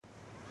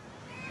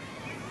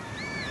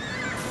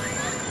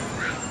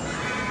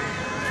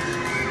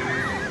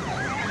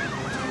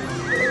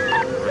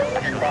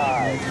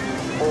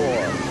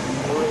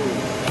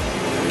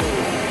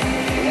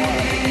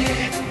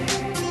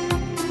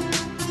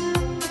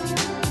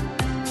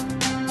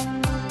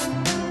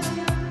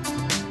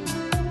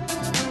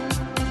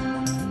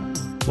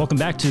Welcome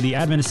back to the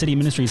Adventist City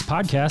Ministries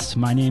podcast.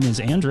 My name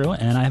is Andrew,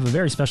 and I have a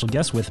very special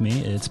guest with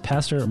me. It's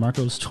Pastor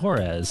Marcos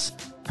Torres.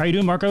 How are you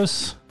doing,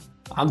 Marcos?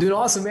 I'm doing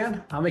awesome,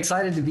 man. I'm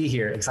excited to be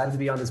here. Excited to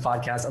be on this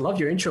podcast. I love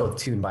your intro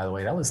tune, by the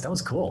way. That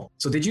was cool.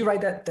 So did you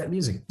write that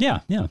music? Yeah.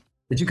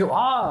 Did you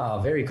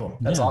go? Very cool.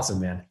 That's awesome,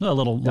 man.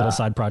 Little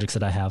side projects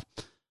that I have.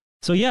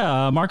 So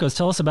Marcos,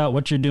 tell us about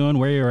what you're doing,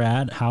 where you're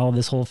at, how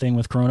this whole thing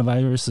with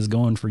coronavirus is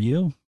going for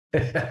you.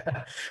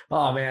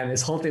 Oh man,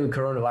 this whole thing with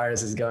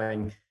coronavirus is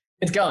going.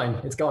 It's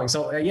going.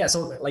 So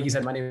so like you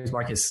said, my name is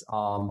Marcus.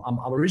 I'm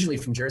originally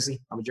from Jersey.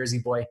 I'm a Jersey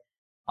boy,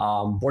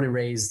 born and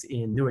raised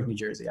in Newark, New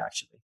Jersey,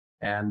 actually.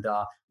 And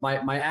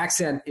my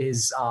accent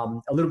is a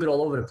little bit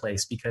all over the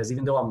place because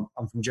even though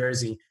I'm from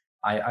Jersey,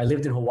 I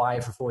lived in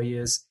Hawaii for 4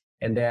 years,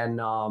 and then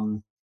a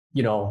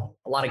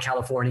lot of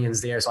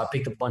Californians there, so I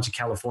picked up a bunch of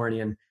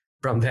Californian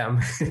from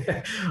them.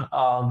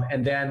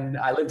 And then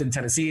I lived in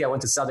Tennessee. I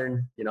went to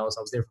Southern, so I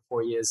was there for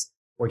 4 years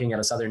working at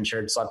a Southern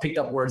church. So I picked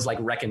up words like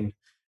reckon.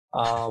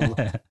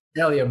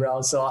 Hell yeah,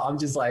 bro. So I'm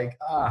just like,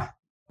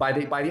 by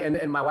the end,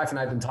 and my wife and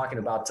I have been talking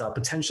about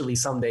potentially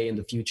someday in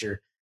the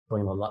future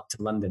going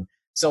to London.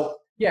 So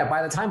yeah,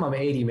 by the time I'm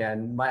 80,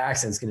 man, my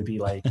accent's going to be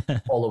like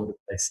all over the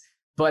place.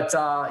 But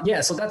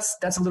so that's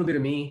a little bit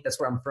of me. That's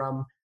where I'm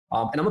from.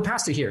 And I'm a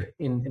pastor here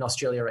in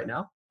Australia right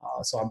now.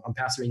 So I'm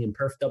pastoring in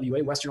Perth,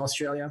 WA, Western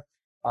Australia.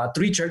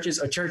 3 churches,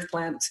 a church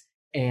plant,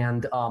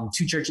 and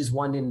 2 churches,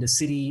 one in the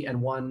city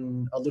and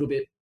one a little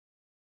bit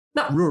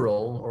not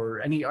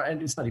rural and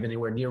it's not even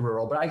anywhere near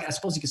rural, but I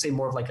suppose you could say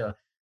more of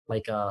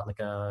like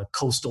a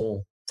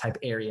coastal type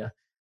area.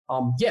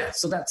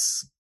 So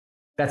that's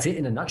it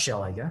in a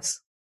nutshell, I guess.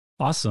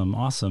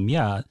 Awesome.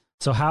 Yeah.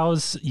 So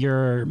how's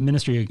your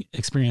ministry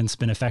experience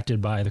been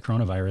affected by the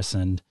coronavirus,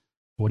 and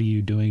what are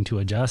you doing to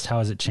adjust? How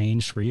has it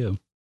changed for you?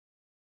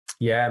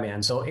 Yeah,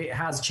 man. So it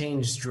has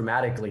changed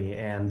dramatically.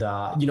 And,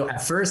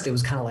 at first it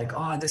was kind of like,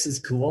 oh, this is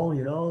cool,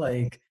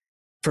 like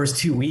first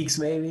 2 weeks,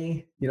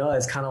 maybe,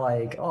 it's kind of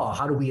like, oh,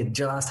 how do we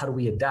adjust? How do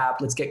we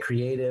adapt? Let's get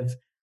creative.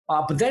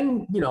 But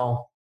then,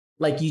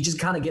 like you just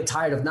kind of get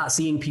tired of not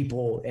seeing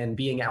people and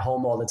being at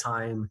home all the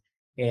time.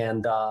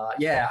 And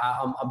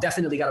I'm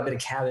definitely got a bit of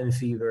cabin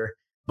fever,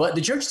 but the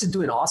church is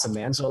doing awesome,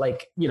 man. So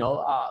like, we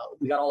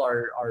got all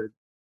our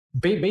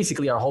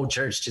basically our whole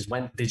church just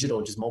went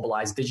digital, just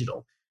mobilized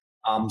digital.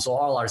 So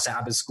all our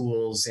Sabbath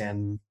schools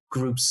and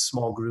groups,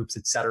 small groups,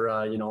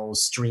 etc.,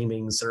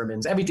 streaming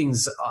sermons,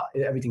 everything's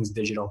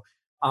digital.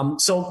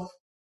 So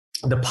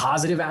the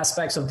positive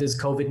aspects of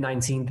this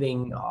COVID-19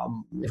 thing,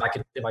 if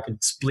I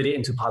could split it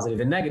into positive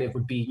and negative,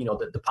 would be,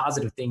 the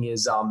positive thing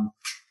is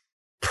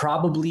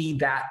probably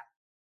that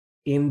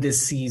in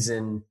this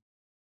season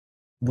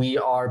we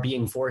are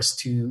being forced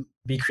to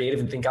be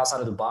creative and think outside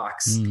of the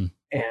box.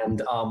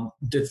 And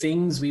the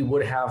things we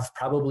would have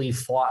probably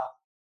fought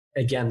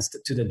against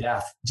to the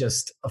death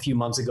just a few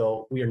months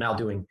ago, we are now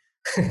doing.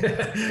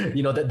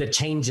 The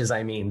changes,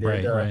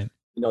 right.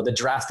 The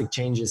drastic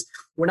changes,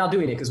 we're now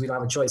doing it because we don't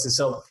have a choice. And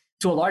so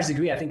to a large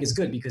degree, I think it's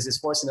good because it's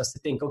forcing us to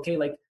think, okay,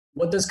 like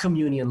what does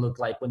communion look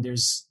like when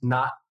there's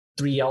not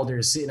 3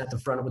 elders sitting at the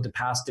front with the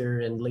pastor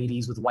and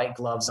ladies with white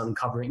gloves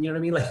uncovering, you know what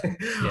I mean?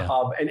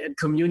 Like, and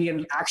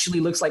communion actually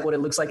looks like what it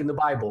looks like in the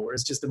Bible, where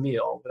it's just a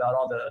meal without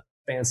all the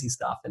fancy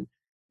stuff. And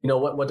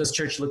what does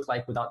church look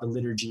like without the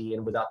liturgy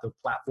and without the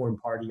platform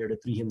party or the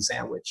 3-hymn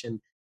sandwich?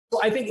 And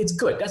so I think it's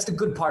good. That's the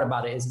good part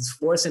about it, is it's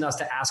forcing us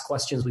to ask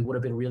questions we would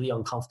have been really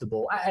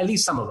uncomfortable, at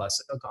least some of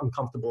us,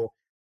 uncomfortable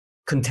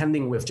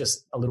contending with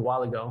just a little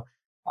while ago.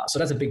 So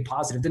that's a big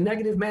positive. The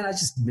negative, man, I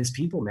just miss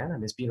people, man. I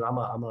miss being.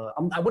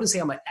 I wouldn't say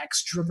I'm an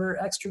extrovert,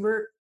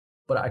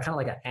 but I kind of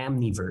like an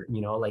ambivert.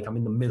 Like I'm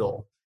in the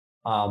middle.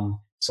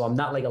 So I'm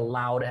not like a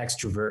loud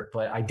extrovert,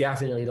 but I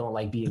definitely don't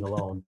like being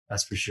alone.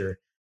 That's for sure.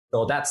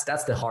 So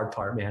that's the hard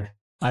part, man.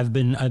 I've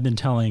been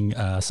telling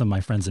some of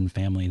my friends and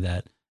family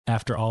that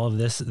after all of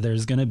this,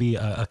 there's going to be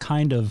a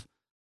kind of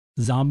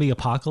zombie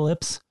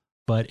apocalypse,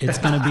 but it's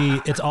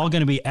all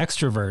going to be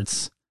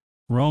extroverts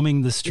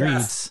roaming the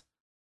streets.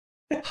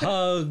 Yes.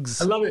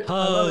 Hugs. I love it.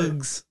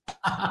 Hugs.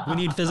 We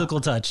need physical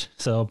touch.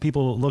 So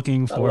people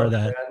looking for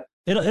that.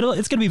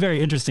 It's going to be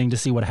very interesting to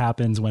see what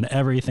happens when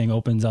everything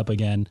opens up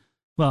again.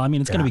 Well, I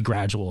mean, it's going to be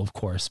gradual, of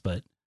course,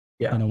 but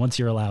once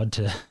you're allowed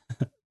to,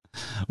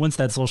 once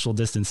that social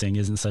distancing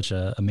isn't such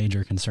a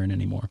major concern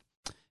anymore.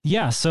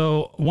 Yeah.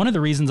 So one of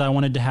the reasons I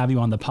wanted to have you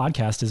on the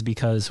podcast is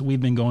because we've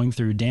been going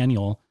through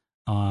Daniel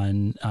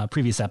on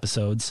previous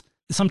episodes.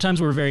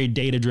 Sometimes we're very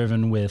data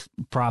driven with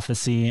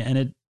prophecy, and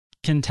it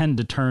can tend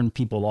to turn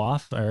people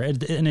off,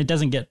 and it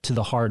doesn't get to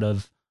the heart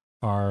of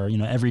our,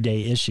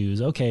 everyday issues.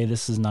 Okay,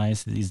 this is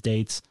nice, these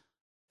dates.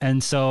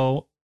 And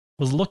so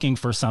was looking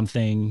for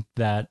something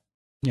that,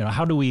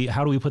 how do we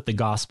put the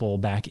gospel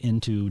back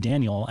into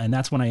Daniel? And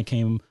that's when I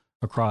came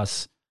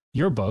across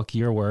your book,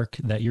 your work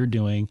that you're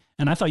doing.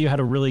 And I thought you had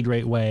a really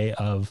great way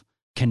of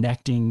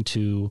connecting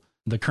to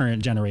the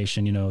current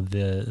generation,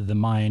 the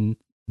mind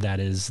that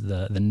is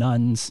the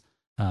nuns,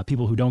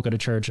 people who don't go to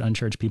church,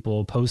 unchurched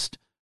people,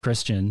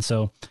 post-Christian.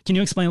 So can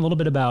you explain a little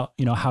bit about,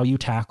 how you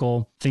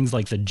tackle things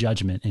like the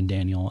judgment in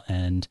Daniel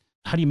and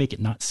how do you make it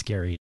not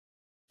scary?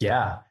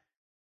 Yeah.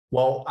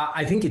 Well,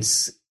 I think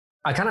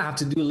I kind of have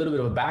to do a little bit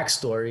of a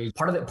backstory.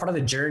 Part of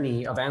the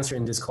journey of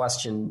answering this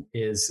question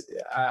is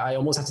I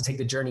almost have to take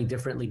the journey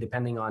differently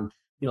depending on,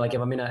 like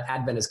if I'm in an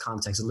Adventist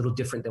context, a little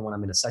different than when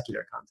I'm in a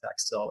secular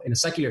context. So in a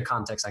secular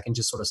context, I can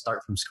just sort of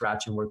start from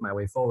scratch and work my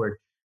way forward.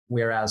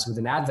 Whereas with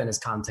an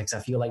Adventist context, I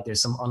feel like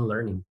there's some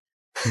unlearning.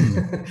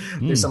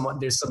 There's some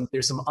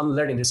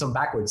unlearning. There's some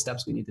backward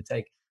steps we need to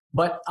take.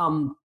 But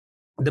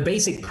the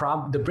basic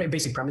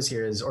premise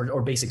here is,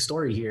 or basic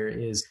story here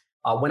is,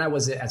 when I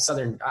was at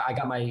Southern, I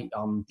got my,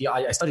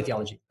 I studied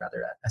theology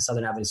rather at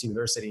Southern Adventist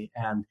University.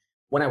 And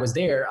when I was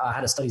there, I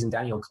had a studies in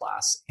Daniel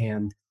class.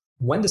 And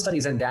when the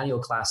studies in Daniel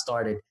class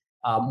started,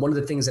 one of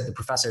the things that the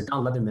professor,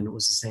 Don Leatherman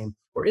was his name,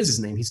 or is his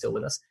name, he's still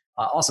with us,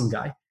 awesome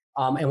guy.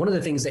 And one of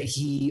the things that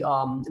he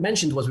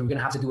mentioned was we were going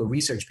to have to do a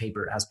research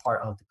paper as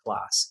part of the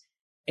class.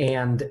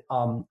 And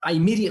I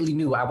immediately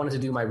knew I wanted to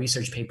do my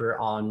research paper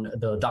on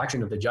the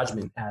doctrine of the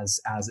judgment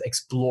as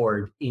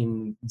explored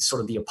in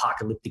sort of the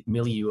apocalyptic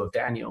milieu of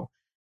Daniel.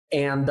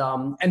 And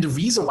the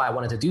reason why I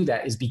wanted to do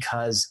that is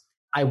because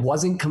I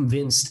wasn't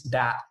convinced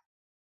that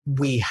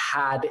we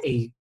had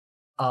a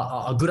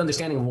good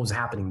understanding of what was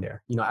happening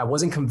there. I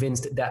wasn't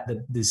convinced that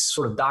this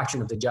sort of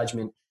doctrine of the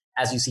judgment,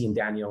 as you see in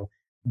Daniel,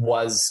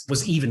 was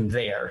even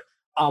there.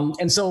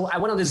 And so I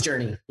went on this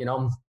journey,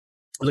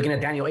 looking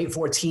at Daniel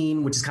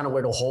 8:14, which is kind of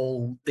where the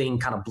whole thing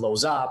kind of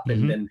blows up,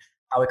 and then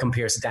how it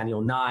compares to Daniel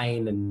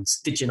 9 and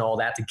stitching all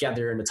that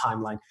together in the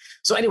timeline.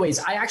 So anyways,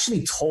 I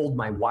actually told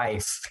my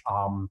wife,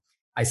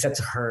 I said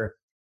to her,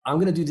 I'm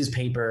going to do this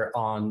paper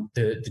on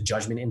the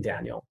judgment in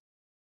Daniel.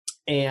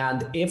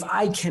 And if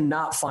I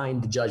cannot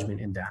find the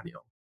judgment in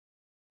Daniel,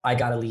 I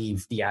got to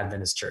leave the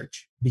Adventist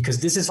church,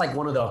 because this is like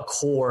one of the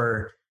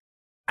core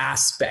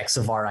aspects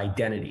of our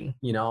identity,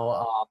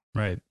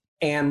 Right.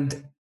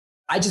 And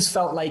I just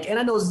felt like, and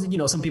I know,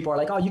 some people are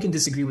like, oh, you can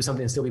disagree with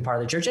something and still be part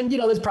of the church. And,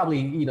 there's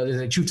probably, there's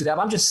a truth to that.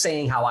 But I'm just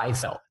saying how I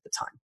felt at the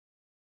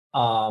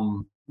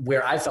time,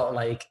 where I felt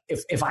like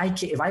if I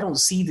don't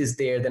see this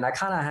there, then I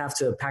kind of have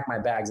to pack my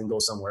bags and go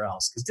somewhere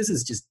else. Because this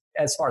is just,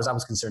 as far as I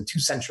was concerned, too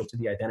central to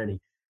the identity.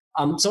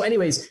 So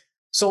anyways,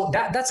 so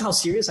that's how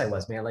serious I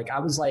was, man.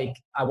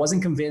 I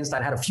wasn't convinced.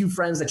 I had a few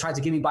friends that tried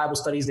to give me Bible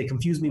studies. They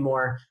confused me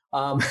more.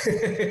 And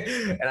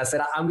I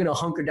said, I'm going to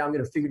hunker down. I'm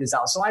going to figure this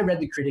out. So I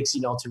read the critics,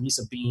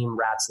 Teresa Beam,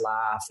 Rat's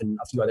Laugh, and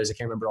a few others. I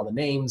can't remember all the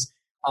names.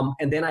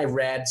 And then I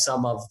read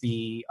some of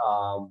the,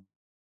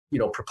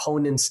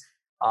 proponents.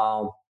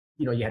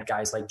 You had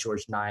guys like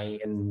George Knight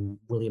and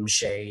William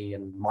Shea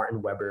and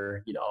Martin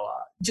Weber,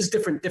 just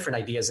different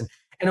ideas.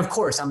 And of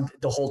course,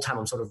 the whole time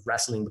I'm sort of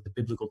wrestling with the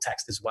biblical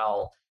text as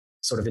well,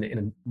 sort of in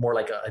a more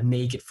like a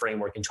naked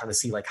framework, and trying to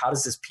see how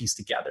does this piece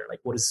together?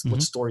 What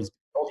stories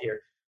told here?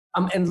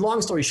 And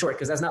long story short,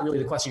 because that's not really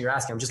the question you're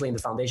asking, I'm just laying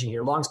the foundation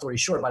here. Long story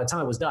short, by the time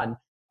I was done,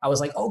 I was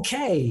like,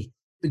 okay,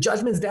 the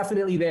judgment's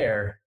definitely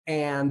there.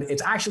 And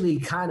it's actually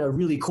kind of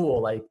really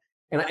cool.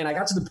 And I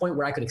got to the point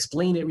where I could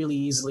explain it really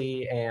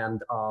easily.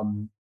 And,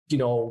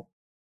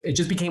 it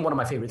just became one of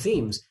my favorite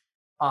themes.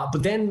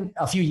 But then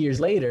a few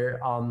years later,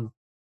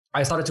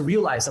 I started to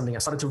realize something. I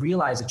started to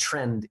realize a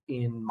trend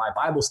in my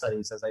Bible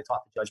studies as I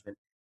taught the judgment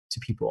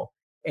to people.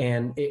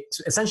 And it's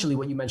essentially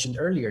what you mentioned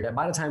earlier, that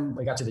by the time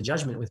I got to the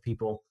judgment with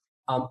people,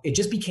 it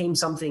just became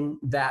something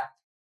that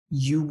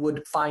you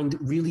would find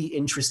really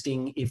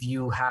interesting if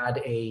you had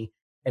an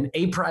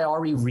a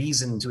priori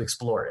reason to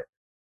explore it,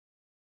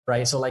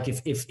 right? So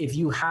if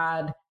you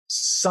had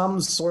some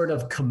sort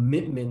of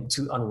commitment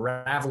to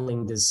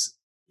unraveling this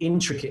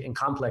intricate and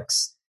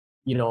complex,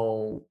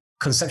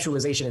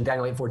 conceptualization in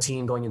Daniel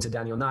 8:14 going into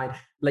Daniel 9,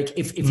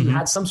 if you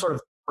had some sort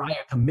of prior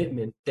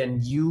commitment, then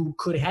you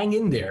could hang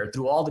in there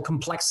through all the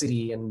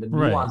complexity and the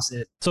nuances.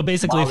 Right. So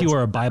basically, if you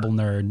were a Bible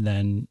nerd,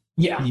 then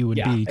you would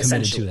be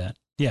committed to that.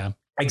 Yeah,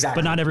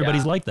 exactly. But not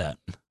everybody's like that.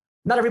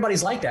 Not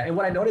everybody's like that. And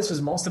what I noticed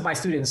was most of my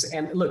students,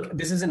 and look,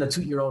 this isn't a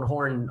toot your own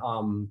horn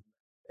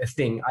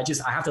thing.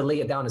 I have to lay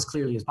it down as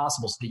clearly as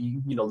possible so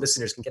that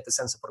listeners can get the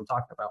sense of what I'm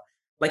talking about.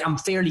 I'm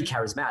fairly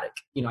charismatic.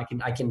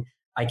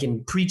 I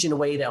can preach in a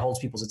way that holds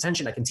people's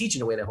attention. I can teach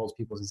in a way that holds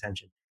people's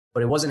attention.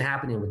 But it wasn't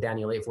happening with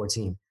Daniel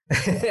 8:14.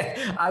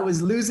 I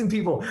was losing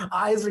people.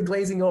 Eyes were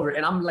glazing over.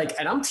 And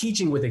I'm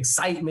teaching with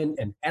excitement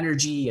and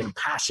energy and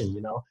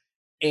passion,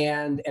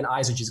 and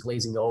eyes are just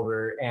glazing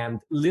over. And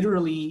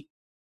literally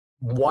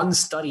one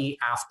study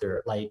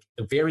after, the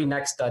very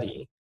next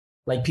study,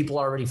 people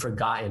already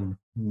forgotten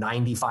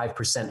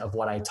 95% of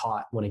what I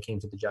taught when it came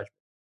to the judgment.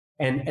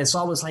 And so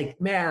I was like,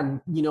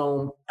 man,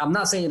 I'm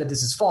not saying that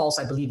this is false.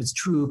 I believe it's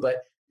true, but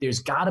there's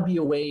got to be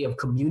a way of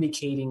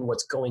communicating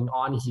what's going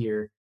on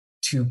here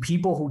to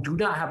people who do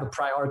not have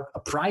a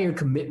prior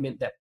commitment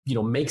that,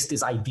 makes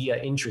this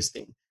idea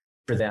interesting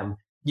for them.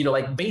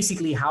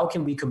 Basically, how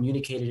can we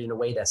communicate it in a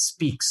way that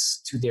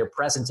speaks to their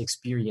present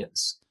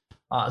experience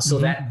so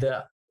that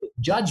the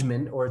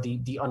judgment or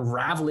the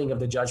unraveling of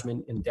the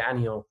judgment in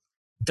Daniel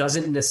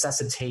doesn't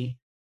necessitate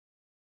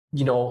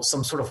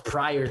some sort of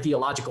prior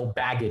theological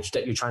baggage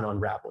that you're trying to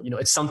unravel.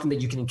 It's something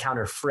that you can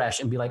encounter fresh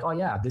and be like, oh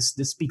yeah, this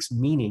speaks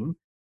meaning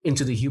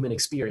into the human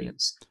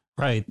experience.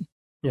 Right.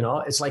 You know,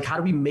 it's like, how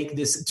do we make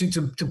this,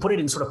 to put it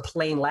in sort of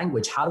plain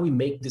language, how do we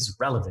make this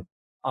relevant?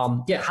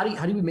 How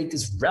do we make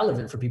this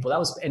relevant for people? That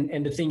was,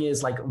 and the thing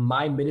is, like,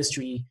 my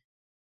ministry,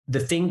 the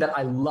thing that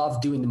I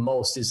love doing the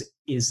most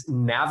is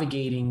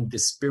navigating the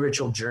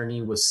spiritual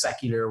journey with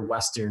secular,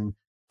 Western,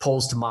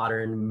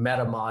 postmodern,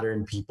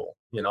 meta-modern people.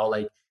 You know,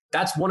 like,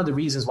 that's one of the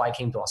reasons why I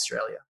came to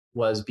Australia,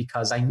 was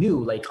because I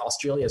knew, like,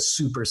 Australia is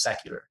super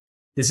secular.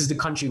 This is the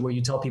country where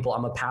you tell people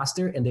I'm a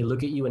pastor and they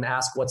look at you and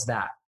ask, what's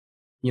that?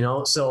 You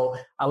know, so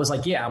I was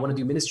like, yeah, I want to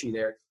do ministry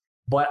there.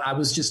 But I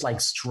was just like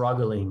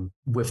struggling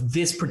with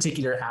this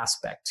particular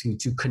aspect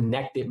to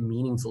connect it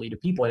meaningfully to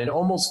people. And it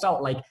almost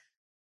felt like,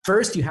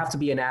 first you have to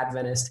be an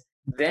Adventist,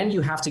 then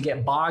you have to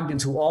get bogged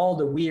into all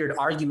the weird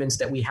arguments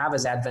that we have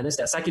as Adventists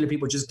that secular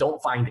people just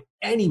don't find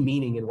any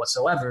meaning in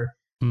whatsoever.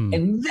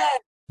 And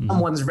then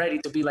someone's ready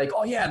to be like,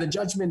 oh yeah, the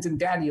judgment in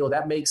Daniel,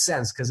 that makes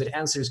sense because it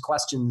answers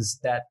questions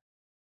that,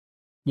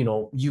 you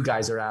know, you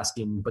guys are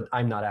asking, but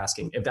I'm not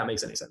asking, if that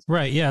makes any sense.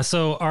 Right. Yeah.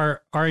 So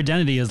our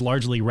identity is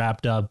largely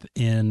wrapped up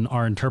in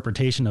our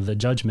interpretation of the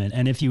judgment.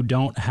 And if you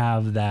don't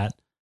have that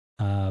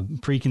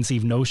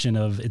preconceived notion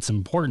of its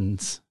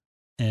importance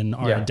in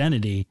our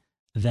identity,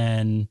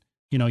 then,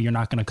 you know, you're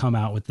not going to come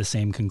out with the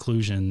same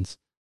conclusions.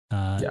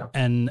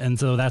 And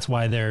so that's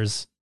why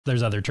there's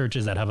other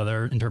churches that have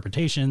other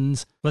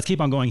interpretations. Let's keep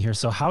on going here.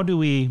 So how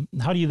do you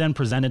then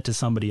present it to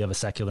somebody of a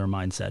secular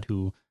mindset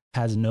who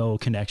has no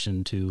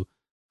connection to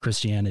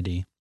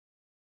Christianity?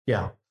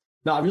 Yeah.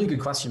 No, a really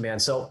good question, man.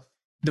 So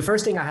the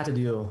first thing I had to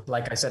do,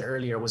 like I said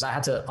earlier, was I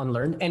had to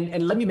unlearn.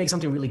 And let me make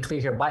something really clear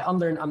here. By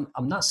unlearn,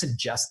 I'm not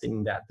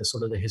suggesting that the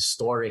sort of the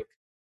historic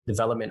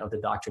development of the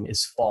doctrine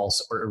is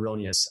false or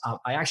erroneous.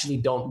 I actually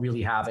don't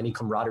really have any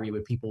camaraderie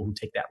with people who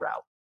take that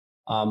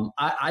route.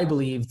 I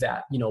believe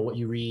that, you know, what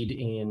you read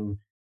in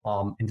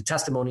the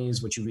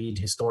testimonies, what you read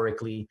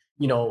historically,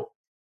 you know,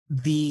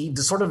 the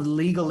sort of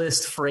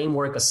legalist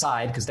framework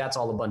aside, because that's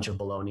all a bunch of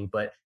baloney.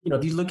 But, you know,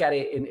 if you look at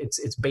it in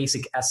its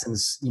basic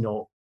essence, you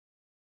know,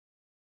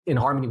 in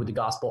harmony with the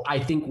gospel, I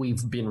think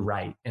we've been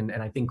right. And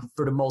I think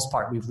for the most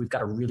part, we've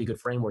got a really good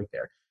framework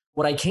there.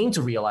 What I came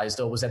to realize,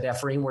 though, was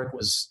that framework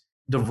was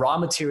the raw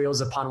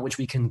materials upon which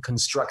we can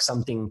construct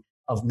something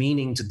of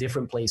meaning to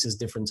different places,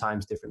 different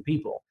times, different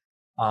people.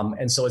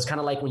 And so it's kind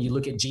of like when you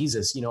look at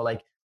Jesus, you know,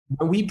 like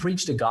when we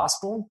preach the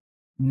gospel,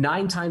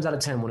 9 times out of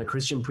 10, when a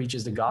Christian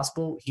preaches the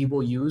gospel, he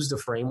will use the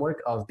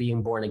framework of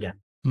being born again.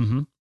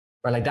 Mm-hmm.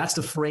 Right? Like that's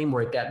the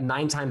framework that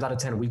 9 times out of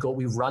 10,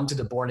 we run to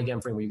the born again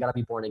framework. You got to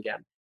be born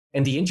again.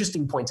 And the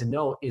interesting point to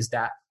note is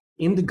that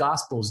in the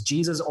gospels,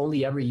 Jesus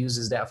only ever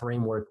uses that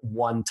framework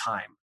one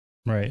time.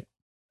 Right.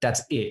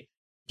 That's it.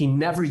 He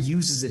never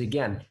uses it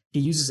again. He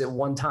uses it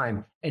one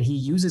time, and he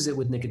uses it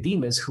with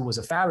Nicodemus, who was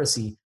a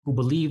Pharisee, who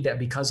believed that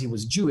because he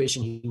was Jewish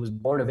and he was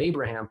born of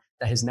Abraham,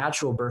 that his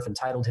natural birth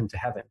entitled him to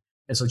heaven.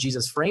 And so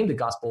Jesus framed the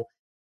gospel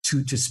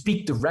to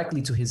speak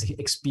directly to his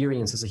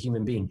experience as a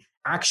human being.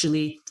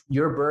 Actually,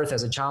 your birth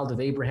as a child of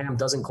Abraham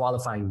doesn't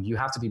qualify you. You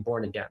have to be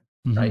born again,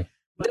 right?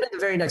 But then in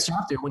the very next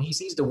chapter, when he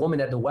sees the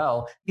woman at the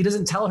well, he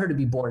doesn't tell her to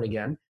be born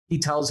again. He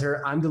tells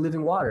her, I'm the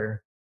living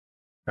water,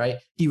 right?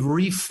 He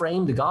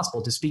reframed the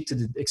gospel to speak to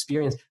the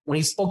experience. When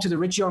he spoke to the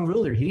rich young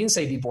ruler, he didn't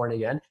say be born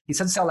again. He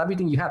said, sell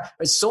everything you have.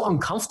 It's so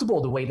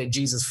uncomfortable the way that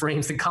Jesus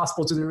frames the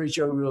gospel to the rich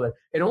young ruler.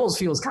 It almost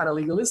feels kind of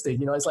legalistic.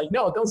 You know, it's like,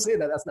 no, don't say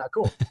that. That's not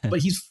cool.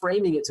 But he's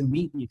framing it to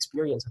meet the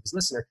experience of his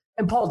listener.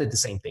 And Paul did the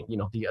same thing. You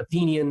know, the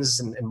Athenians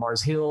and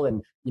Mars Hill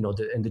and, you know,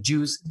 the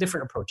Jews,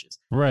 different approaches.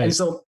 Right. And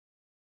so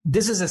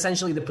this is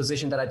essentially the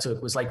position that I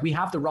took, was like, we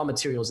have the raw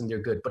materials and they're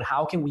good, but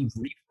how can we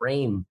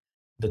reframe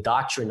the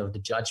doctrine of the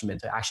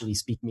judgment to actually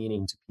speak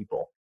meaning to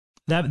people?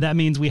 That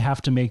means we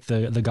have to make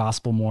the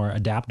gospel more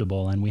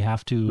adaptable, and we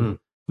have to,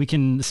 we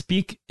can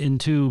speak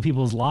into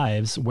people's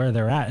lives where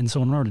they're at. And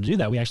so in order to do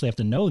that, we actually have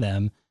to know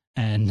them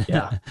and,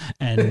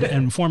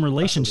 and form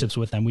relationships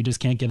with them. We just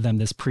can't give them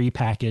this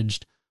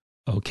pre-packaged,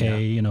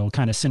 you know,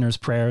 kind of sinner's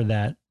prayer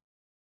that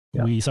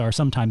we are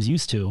sometimes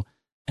used to.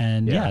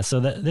 And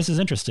so this is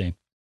interesting.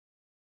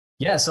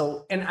 Yeah.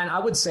 So, and I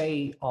would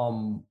say,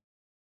 and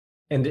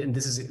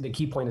this is the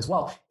key point as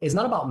well, it's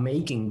not about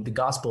making the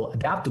gospel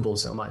adaptable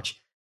so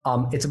much.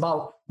 It's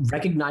about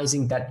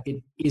recognizing that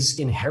it is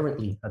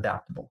inherently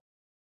adaptable.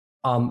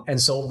 And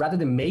so rather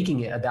than making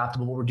it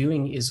adaptable, what we're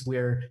doing is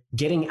we're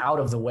getting out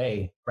of the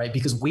way, right?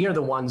 Because we are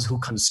the ones who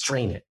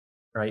constrain it,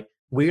 right?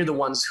 We're the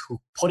ones who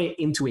put it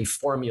into a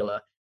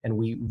formula, and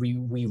we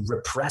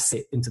repress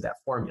it into that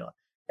formula.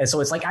 And so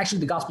it's like, actually,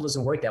 the gospel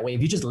doesn't work that way.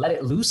 If you just let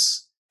it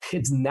loose,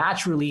 it's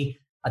naturally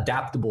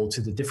adaptable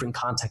to the different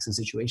contexts and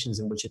situations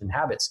in which it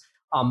inhabits.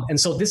 And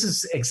so this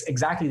is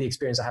exactly the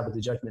experience I have with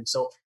the judgment.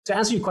 So to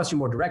answer your question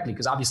more directly,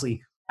 because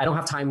obviously I don't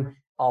have time,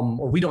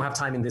 or we don't have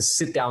time in this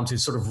sit down to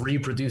sort of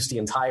reproduce the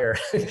entire,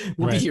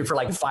 we'll be here for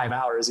like 5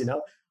 hours, you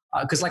know?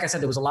 Because like I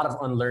said, there was a lot of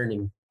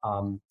unlearning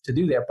to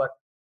do there. But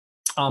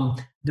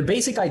the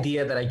basic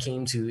idea that I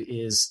came to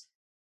is,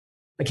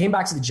 I came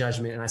back to the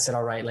judgment and I said,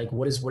 all right, like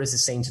what is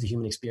this saying to the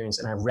human experience?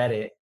 And I read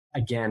it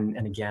again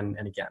and again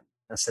and again.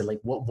 I said, like,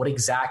 what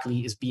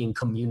exactly is being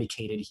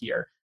communicated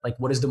here? Like,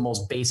 what is the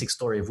most basic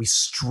story? If we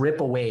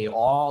strip away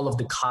all of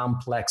the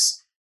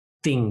complex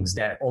things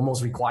that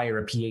almost require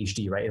a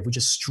PhD, right? If we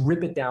just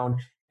strip it down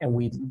and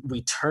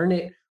we turn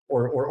it,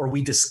 or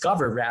we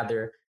discover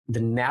rather the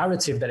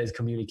narrative that is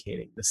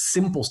communicating, the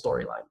simple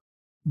storyline.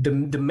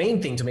 The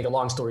main thing, to make a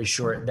long story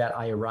short, that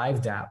I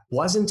arrived at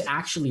wasn't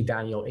actually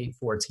Daniel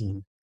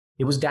 8:14.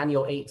 It was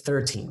Daniel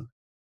 8:13,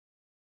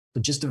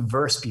 but just a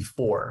verse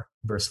before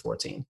verse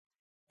 14.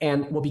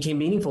 And what became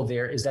meaningful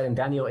there is that in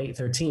Daniel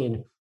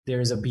 8:13,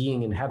 there is a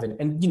being in heaven.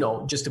 And,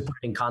 just to put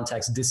it in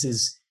context, this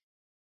is,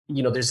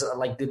 there's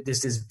like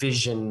this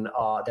vision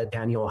that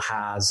Daniel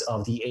has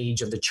of the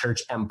age of the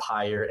church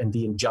empire and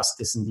the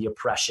injustice and the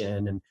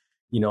oppression and,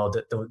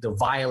 the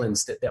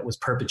violence that was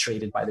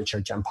perpetrated by the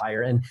church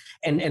empire.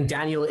 And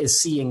Daniel is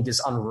seeing this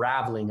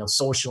unraveling of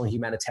social and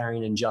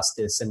humanitarian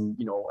injustice and,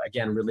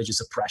 again, religious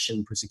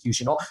oppression,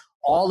 persecution,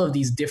 all of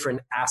these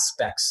different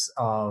aspects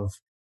of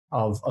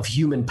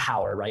human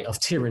power, right, of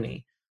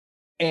tyranny.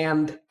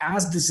 And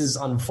as this is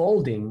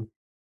unfolding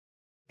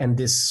and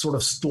this sort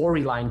of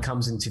storyline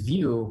comes into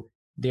view,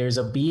 there's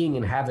a being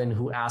in heaven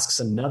who asks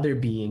another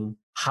being,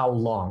 how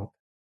long?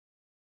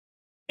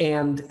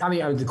 And I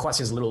mean, the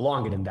question is a little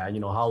longer than that,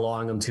 how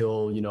long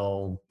until,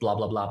 blah,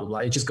 blah, blah, blah, blah.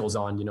 It just goes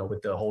on,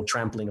 with the whole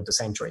trampling of the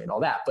sanctuary and all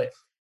that. But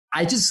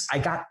I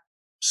got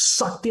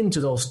sucked into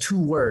those two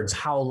words,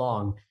 how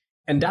long?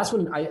 And that's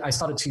when I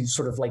started to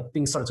sort of like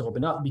things started to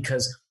open up,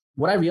 because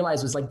what I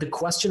realized was like the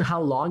question,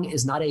 how long,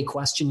 is not a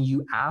question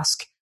you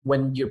ask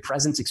when your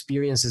present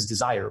experience is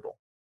desirable.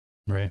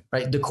 Right.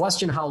 The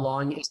question, how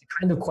long, is the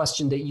kind of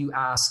question that you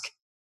ask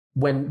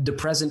when the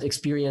present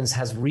experience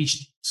has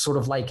reached sort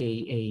of like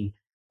a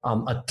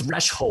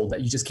threshold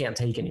that you just can't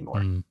take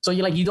anymore. So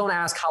you don't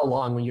ask how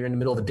long when you're in the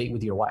middle of a date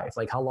with your wife.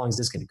 Like, how long is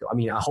this going to go? I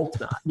mean, I hope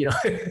not.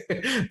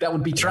 That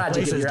would be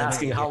tragic if you're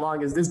asking how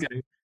long is this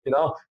going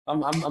to.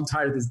 I'm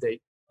tired of this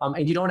date.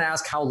 And you don't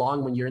ask how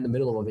long when you're in the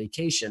middle of a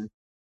vacation.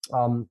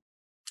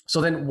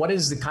 So then, what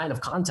is the kind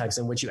of context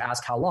in which you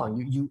ask how long?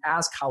 You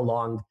ask how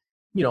long.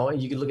 You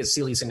can look at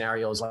silly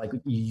scenarios like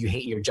you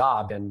hate your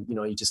job and,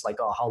 you just like,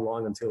 oh, how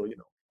long until,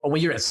 or when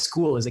you're at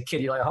school as a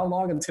kid, you're like, how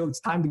long until it's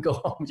time to go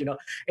home?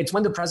 It's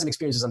when the present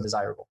experience is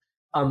undesirable.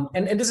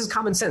 And this is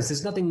common sense.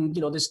 There's nothing,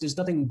 there's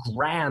nothing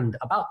grand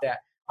about that.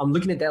 I'm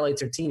looking at Daniel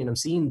 8:13 and I'm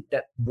seeing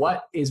that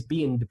what is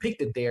being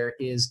depicted there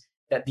is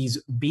that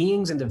these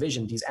beings in the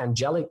vision, these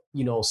angelic,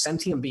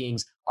 sentient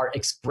beings, are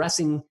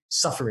expressing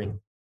suffering.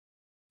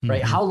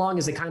 Right? How long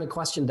is the kind of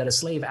question that a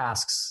slave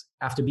asks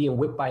after being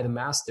whipped by the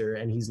master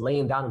and he's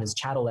laying down in his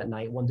chattel at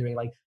night, wondering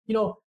like,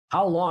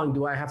 how long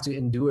do I have to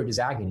endure this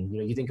agony?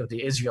 You think of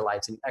the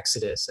Israelites in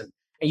Exodus and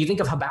you think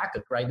of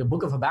Habakkuk, right? The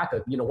book of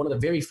Habakkuk, one of the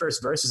very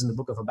first verses in the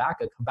book of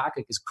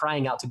Habakkuk is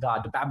crying out to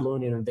God. The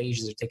Babylonian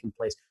invasions are taking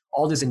place,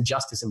 all this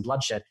injustice and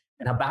bloodshed.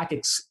 And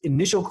Habakkuk's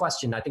initial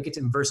question, I think it's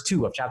in verse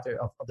 2 of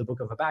the book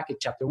of Habakkuk,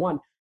 chapter 1,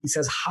 he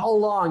says, how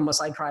long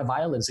must I cry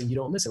violence and you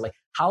don't listen? Like,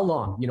 how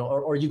long,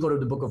 or you go to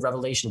the book of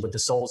Revelation with the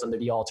souls under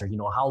the altar,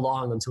 how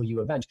long until you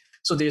avenge?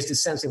 So there's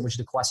this sense in which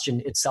the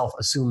question itself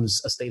assumes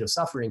a state of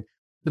suffering.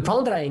 The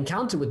problem that I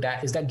encounter with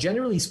that is that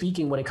generally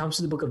speaking, when it comes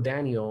to the book of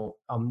Daniel,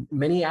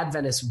 many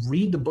Adventists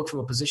read the book from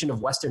a position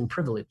of Western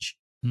privilege.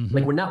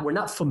 Like we're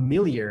not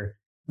familiar.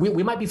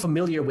 We might be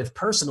familiar with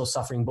personal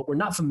suffering, but we're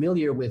not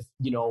familiar with,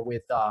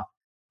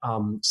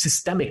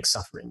 systemic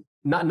suffering,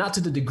 not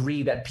to the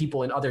degree that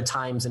people in other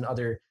times and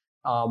other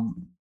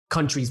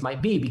countries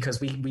might be,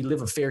 because we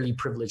live a fairly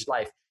privileged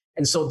life.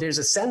 And so there's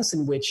a sense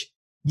in which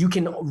you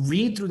can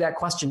read through that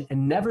question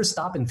and never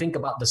stop and think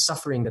about the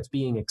suffering that's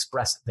being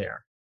expressed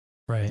there.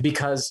 Right.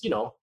 Because,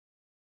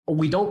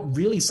 we don't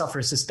really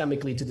suffer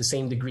systemically to the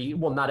same degree.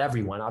 Well, not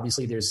everyone.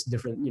 Obviously, there's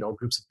different,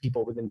 groups of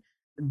people within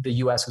the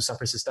US who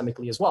suffer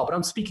systemically as well. But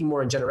I'm speaking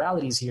more in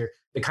generalities here.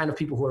 The kind of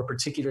people who are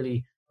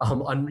particularly,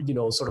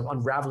 sort of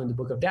unraveling the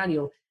book of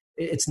Daniel,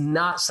 it's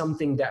not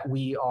something that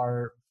we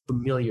are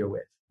familiar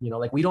with.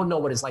 Like we don't know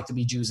what it's like to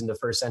be Jews in the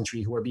first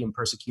century who are being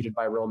persecuted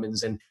by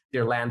Romans and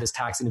their land is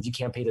taxed. And if you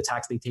can't pay the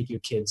tax, they take your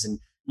kids and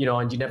you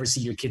never see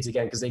your kids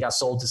again because they got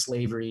sold to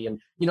slavery. And,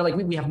 like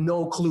we have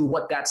no clue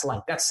what that's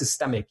like. That's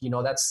systemic,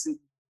 that's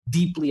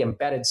deeply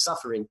embedded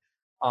suffering.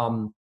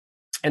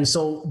 And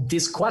so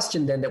this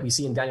question then that we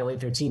see in Daniel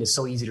 8:13 is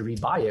so easy to read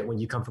by it when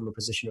you come from a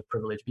position of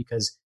privilege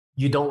because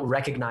you don't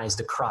recognize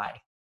the cry.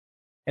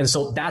 And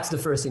so that's the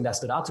first thing that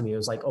stood out to me. It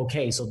was like,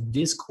 okay, so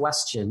this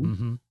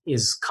question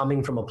is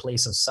coming from a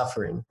place of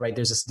suffering, right?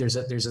 There's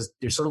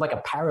sort of like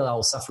a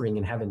parallel suffering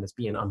in heaven that's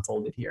being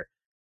unfolded here,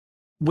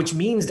 which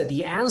means that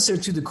the answer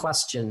to the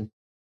question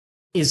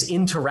is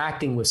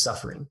interacting with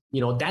suffering.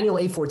 Daniel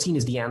 8:14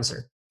 is the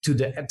answer to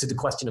the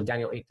question of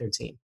Daniel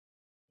 8:13.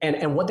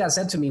 And what that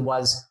said to me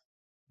was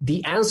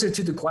the answer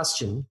to the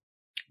question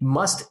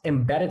must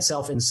embed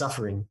itself in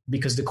suffering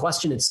because the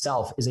question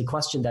itself is a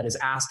question that is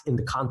asked in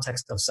the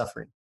context of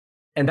suffering.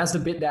 And that's the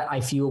bit that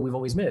I feel we've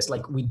always missed.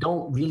 Like we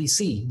don't really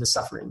see the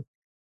suffering.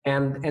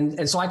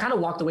 And so I kind of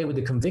walked away with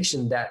the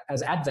conviction that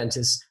as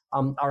Adventists,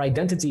 our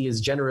identity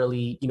is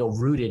generally,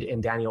 rooted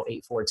in Daniel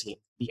 8:14,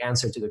 the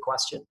answer to the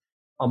question.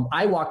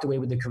 I walked away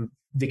with the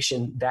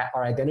conviction that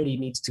our identity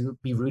needs to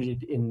be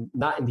rooted in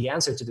not in the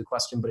answer to the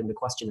question, but in the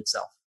question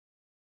itself.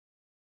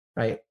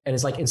 Right. And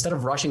it's like, instead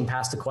of rushing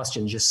past the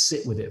question, just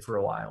sit with it for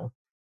a while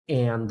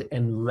and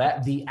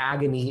let the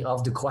agony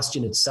of the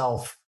question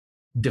itself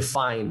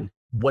define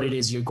what it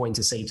is you're going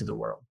to say to the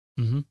world.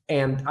 Mm-hmm.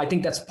 And I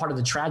think that's part of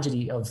the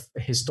tragedy of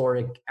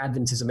historic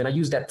Adventism. And I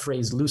use that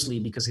phrase loosely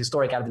because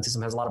historic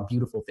Adventism has a lot of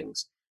beautiful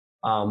things.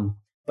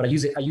 But I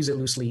use it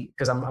loosely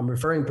because I'm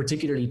referring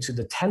particularly to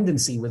the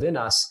tendency within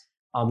us,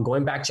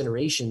 going back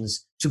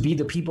generations, to be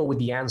the people with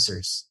the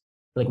answers.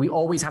 Like, we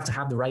always have to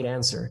have the right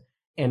answer.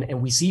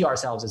 And we see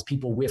ourselves as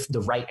people with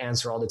the right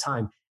answer all the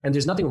time. And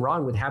there's nothing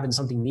wrong with having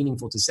something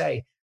meaningful to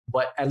say.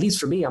 But at least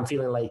for me, I'm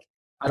feeling like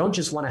I don't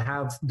just want to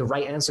have the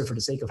right answer for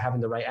the sake of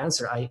having the right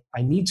answer. I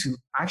need to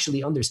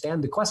actually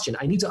understand the question.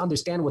 I need to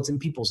understand what's in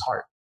people's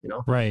heart,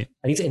 Right.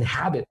 I need to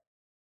inhabit.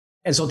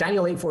 And so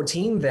Daniel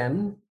 8:14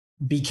 then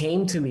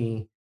became to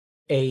me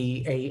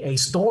a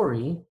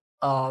story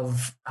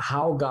of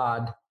how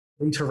God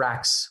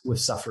interacts with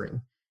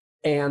suffering.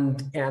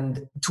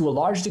 And to a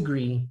large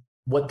degree,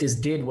 what this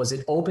did was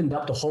it opened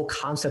up the whole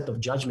concept of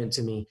judgment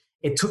to me.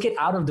 It took it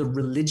out of the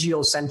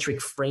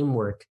religiocentric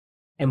framework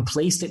and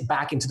placed it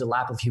back into the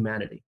lap of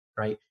humanity,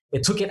 right?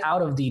 It took it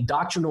out of the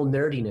doctrinal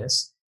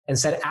nerdiness and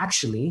said,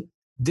 actually,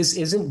 this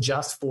isn't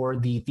just for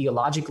the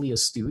theologically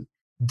astute.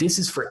 This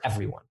is for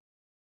everyone.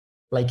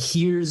 Like,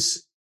 here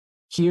is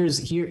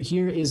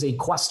a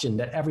question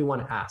that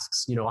everyone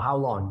asks, how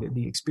long?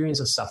 The experience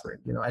of suffering,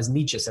 as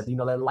Nietzsche said,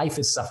 that life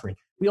is suffering.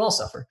 We all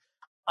suffer.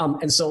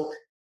 And so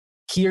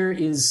here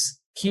is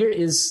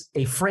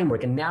a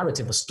framework, a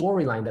narrative, a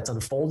storyline that's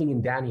unfolding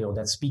in Daniel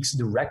that speaks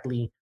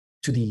directly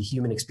to the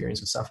human experience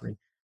of suffering.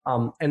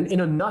 And in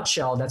a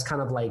nutshell, that's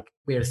kind of like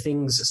where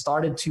things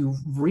started to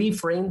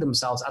reframe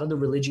themselves out of the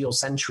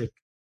religiocentric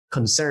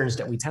concerns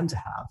that we tend to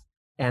have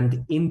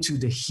and into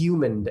the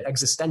human, the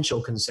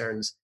existential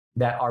concerns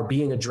that are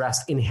being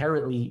addressed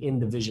inherently in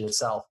the vision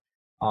itself.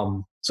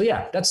 So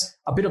yeah, that's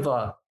a bit of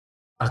a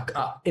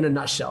in a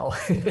nutshell.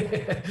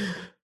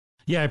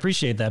 Yeah, I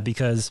appreciate that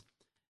because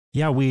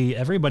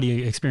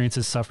everybody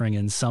experiences suffering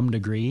in some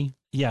degree.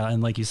 Yeah.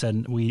 And like you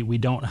said, we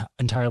don't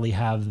entirely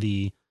have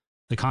the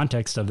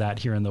context of that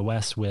here in the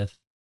West with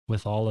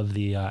all of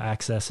the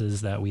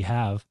accesses that we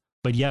have,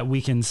 but yet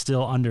we can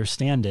still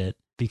understand it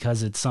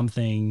because it's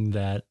something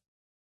that,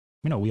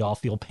 we all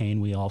feel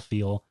pain. We all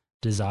feel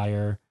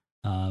desire,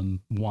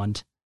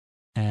 want.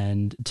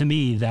 And to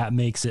me, that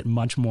makes it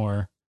much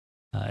more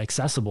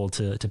accessible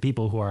to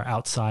people who are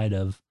outside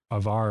of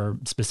our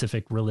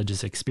specific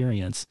religious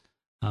experience.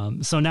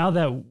 So now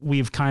that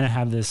we've kind of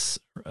have this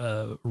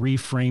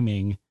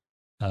reframing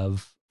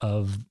of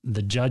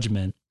the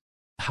judgment,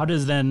 how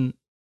does then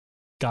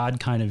God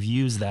kind of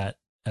use that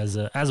as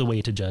a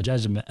way to judge,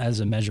 as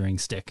a measuring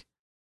stick?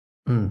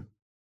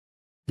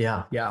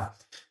 Yeah.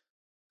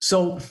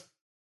 So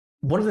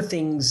one of the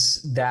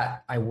things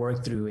that I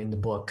work through in the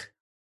book,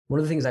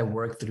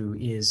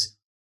 is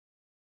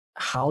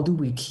how do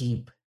we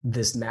keep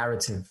this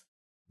narrative,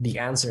 the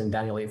answer in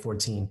Daniel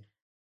 8:14,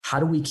 how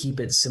do we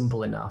keep it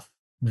simple enough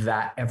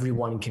that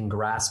everyone can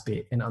grasp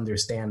it and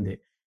understand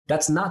it?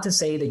 That's not to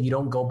say that you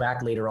don't go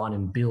back later on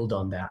and build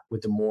on that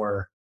with the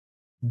more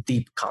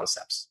deep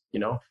concepts.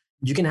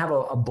 You can have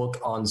a book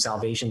on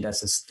salvation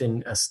that's as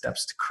thin as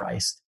Steps to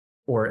Christ,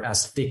 or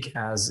as thick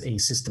as a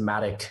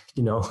systematic,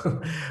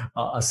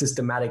 a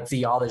systematic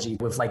theology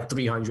with like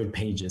 300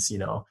 pages,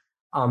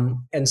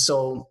 And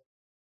so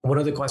one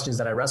of the questions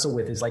that I wrestle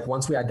with is like,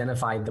 once we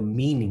identify the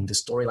meaning, the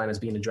storyline is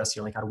being addressed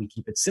here, like, how do we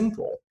keep it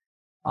simple?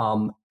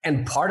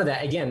 And part of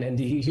that, again, and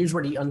here's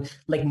where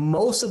like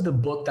most of the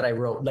book that I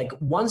wrote, like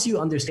once you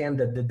understand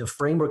the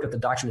framework of the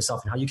doctrine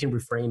itself and how you can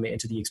reframe it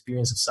into the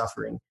experience of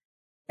suffering,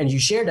 and you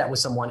share that with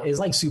someone, it's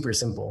like super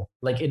simple.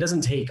 Like, it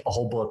doesn't take a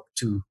whole book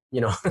to,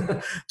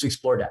 to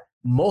explore that.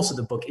 Most of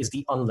the book is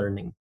the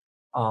unlearning.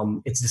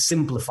 It's the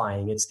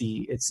simplifying. It's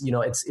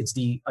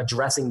the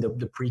addressing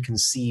the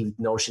preconceived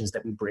notions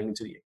that we bring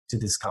to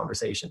this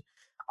conversation.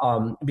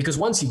 Because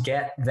once you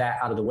get that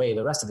out of the way,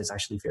 the rest of it's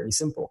actually fairly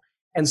simple.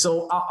 And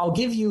so I'll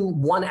give you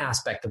one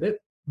aspect of it,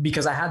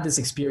 because I had this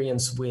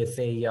experience with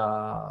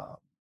a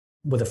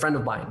friend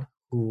of mine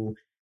who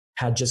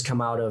had just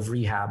come out of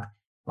rehab,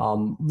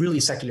 really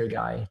secular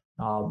guy,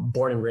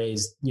 born and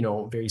raised,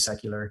 very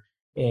secular,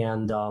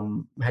 and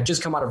had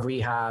just come out of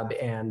rehab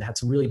and had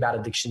some really bad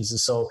addictions. And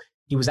so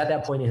he was at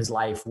that point in his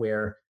life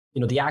where,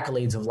 the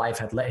accolades of life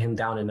had let him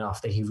down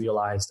enough that he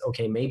realized,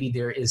 okay, maybe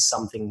there is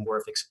something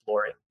worth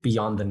exploring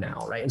beyond the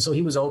now, right? And so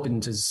he was open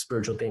to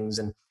spiritual things.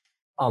 And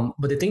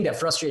but the thing that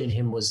frustrated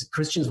him was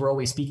Christians were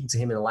always speaking to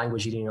him in a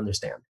language he didn't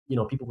understand.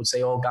 People would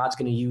say, "Oh, God's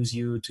going to use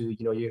you to,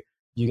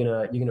 you're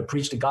gonna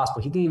preach the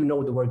gospel." He didn't even know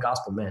what the word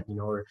gospel meant,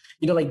 or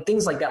like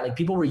things like that. Like,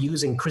 people were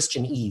using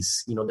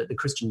Christianese, the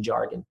Christian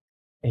jargon,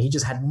 and he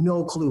just had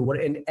no clue what.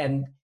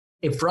 And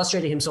it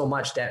frustrated him so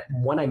much that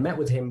when I met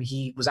with him,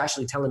 he was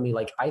actually telling me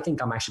like, I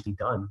think I'm actually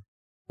done.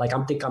 Like,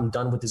 think I'm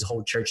done with this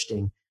whole church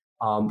thing.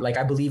 Like,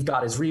 I believe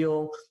God is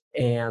real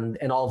and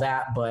all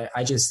that, but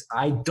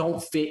I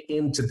don't fit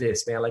into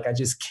this, man. Like, I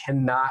just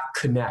cannot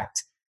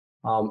connect.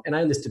 And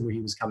I understood where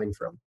he was coming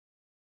from.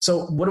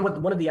 So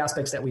one of the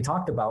aspects that we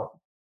talked about,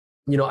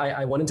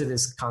 I went into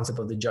this concept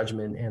of the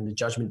judgment, and the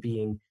judgment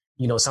being,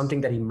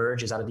 something that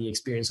emerges out of the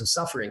experience of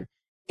suffering.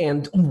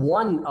 And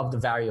one of the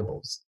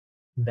variables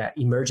that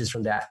emerges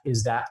from that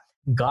is that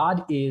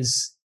God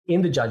is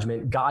in the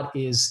judgment.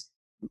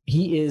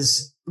 He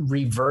is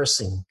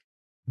reversing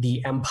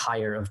the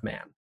empire of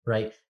man,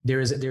 right? There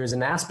is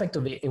an aspect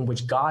of it in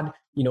which God,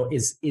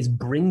 is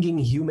bringing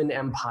human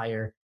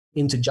empire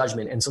into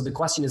judgment. And so the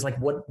question is like,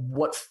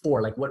 what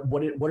for? Like, what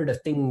are the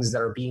things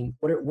that are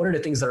what are the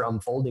things that are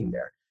unfolding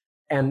there?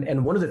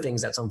 And one of the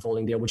things that's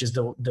unfolding there, which is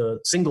the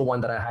single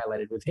one that I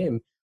highlighted with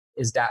him,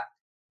 is that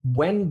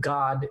when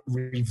God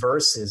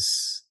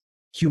reverses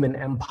human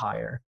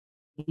empire,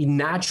 he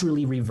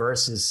naturally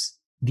reverses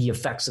the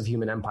effects of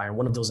human empire.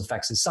 One of those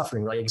effects is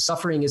suffering, right? Like,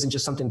 suffering isn't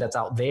just something that's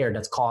out there,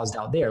 that's caused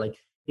out there. Like,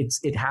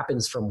 it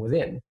happens from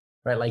within,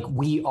 right? Like,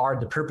 we are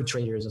the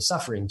perpetrators of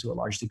suffering to a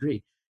large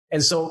degree.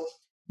 And so,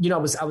 I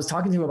was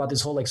talking to him about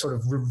this whole like sort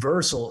of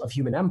reversal of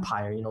human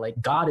empire.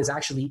 Like, God is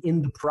actually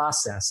in the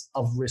process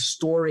of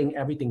restoring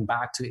everything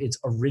back to its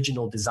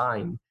original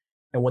design.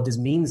 And what this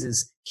means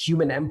is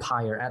human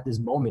empire at this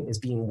moment is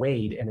being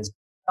weighed and is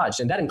judged.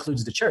 And that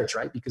includes the church,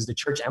 right? Because the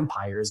church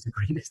empire is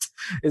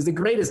the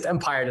greatest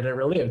empire that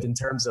ever lived in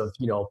terms of,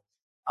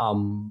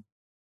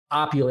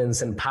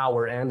 opulence and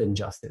power and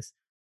injustice.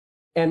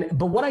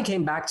 But what I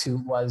came back to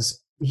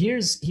was,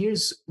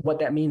 here's what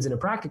that means in a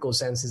practical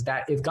sense, is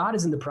that if God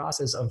is in the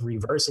process of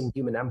reversing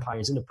human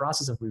empires, in the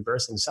process of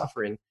reversing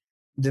suffering,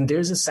 then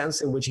there's a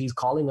sense in which he's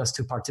calling us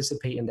to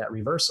participate in that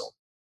reversal,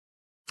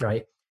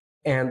 right?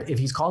 And if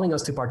he's calling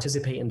us to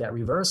participate in that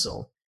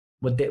reversal,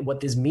 what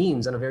this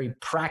means on a very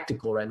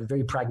practical, right, a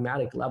very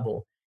pragmatic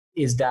level,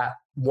 is that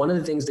one of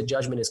the things that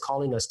judgment is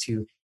calling us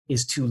to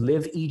is to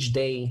live each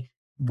day,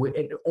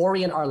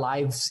 orient our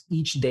lives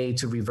each day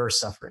to reverse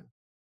suffering,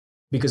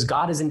 because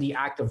God is in the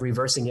act of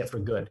reversing it for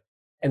good.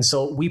 And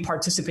so we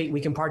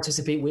can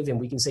participate with him.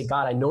 We can say,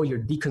 God, I know you're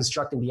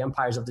deconstructing the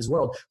empires of this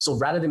world. So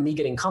rather than me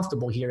getting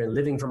comfortable here and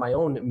living for my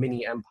own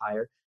mini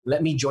empire,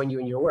 let me join you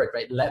in your work,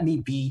 right? Let me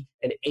be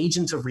an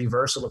agent of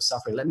reversal of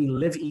suffering. Let me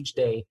live each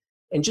day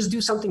and just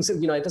do something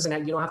simple. You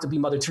don't have to be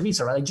Mother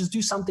Teresa, right? Like, just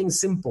do something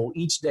simple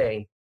each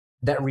day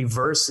that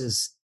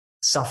reverses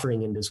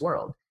suffering in this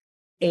world.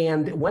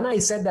 And when I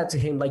said that to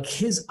him, like,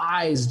 his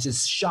eyes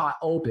just shot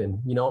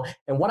open,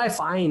 and what I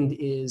find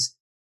is,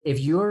 if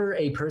you're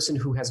a person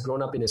who has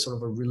grown up in a sort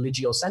of a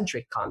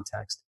religiocentric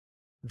context,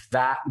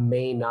 that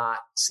may not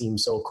seem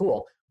so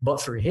cool.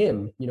 But for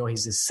him,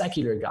 he's a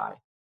secular guy.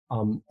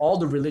 All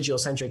the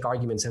religiocentric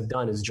arguments have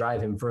done is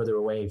drive him further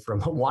away from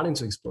wanting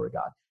to explore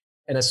God.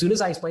 And as soon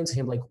as I explained to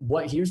him, like,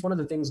 here's one of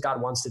the things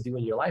God wants to do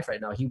in your life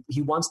right now.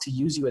 He wants to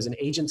use you as an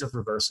agent of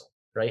reversal,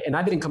 right? And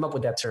I didn't come up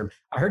with that term.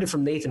 I heard it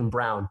from Nathan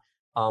Brown.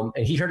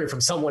 And he heard it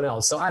from someone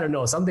else. So I don't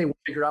know. Someday we'll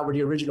figure out where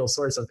the original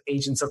source of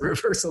agents of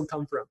reversal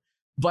come from.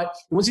 But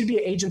once you be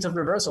an agent of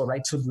reversal,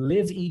 right, to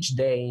live each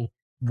day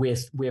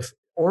with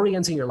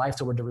orienting your life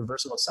toward the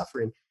reversal of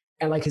suffering.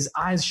 And like, his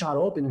eyes shot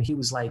open and he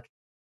was like,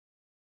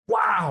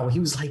 wow. He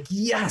was like,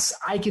 yes,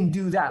 I can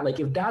do that. Like,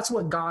 if that's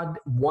what God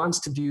wants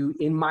to do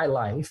in my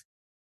life,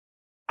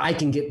 I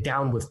can get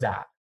down with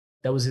that.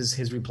 That was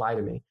his reply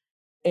to me.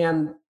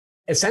 And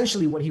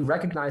essentially what he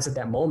recognized at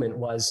that moment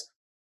was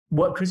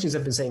what Christians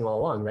have been saying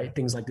all along, right?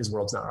 Things like, this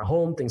world's not our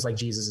home. Things like,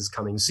 Jesus is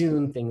coming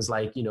soon. Things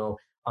like,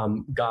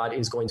 God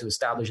is going to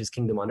establish his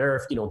kingdom on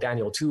earth.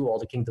 Daniel 2, all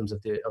the kingdoms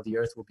of the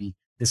earth will be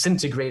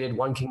disintegrated.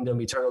 One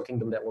kingdom, eternal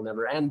kingdom that will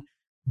never end.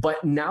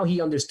 But now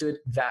he understood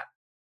that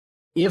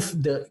if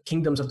the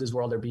kingdoms of this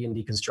world are being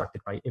deconstructed,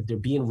 right? If they're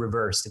being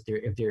reversed,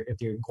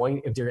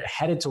 if they're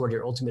headed toward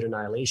their ultimate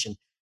annihilation,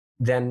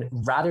 then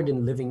rather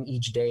than living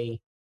each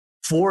day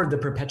for the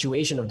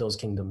perpetuation of those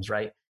kingdoms,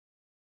 right,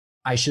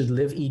 I should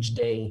live each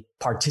day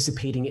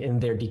participating in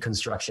their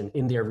deconstruction,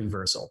 in their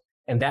reversal.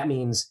 And that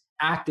means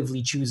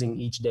actively choosing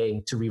each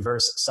day to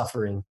reverse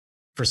suffering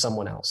for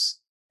someone else.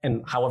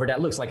 And however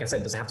that looks, like I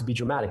said, it doesn't have to be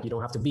dramatic. You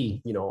don't have to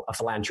be, a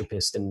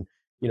philanthropist and,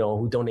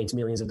 who donates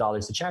millions of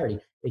dollars to charity.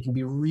 It can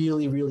be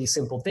really, really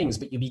simple things,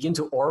 but you begin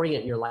to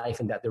orient your life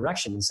in that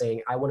direction and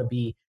saying, I want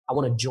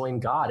to join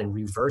God in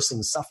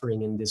reversing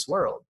suffering in this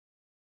world.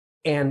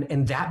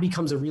 And that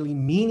becomes a really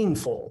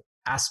meaningful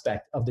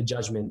aspect of the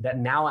judgment that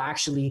now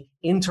actually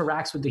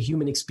interacts with the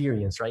human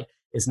experience, right?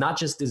 It's not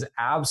just this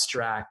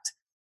abstract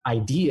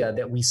idea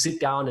that we sit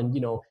down and,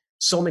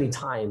 so many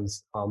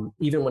times,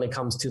 even when it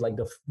comes to like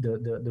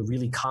the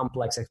really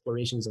complex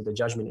explorations of the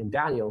judgment in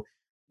Daniel,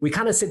 we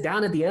kind of sit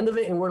down at the end of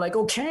it and we're like,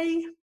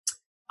 okay,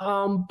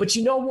 but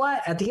you know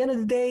what? At the end of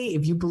the day,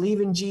 if you believe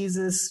in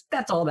Jesus,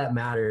 that's all that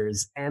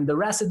matters. And the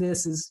rest of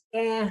this is,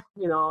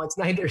 it's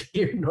neither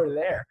here nor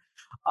there.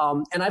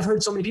 And I've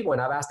heard so many people,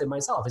 and I've asked it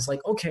myself, it's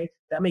like, okay,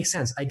 that makes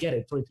sense. I get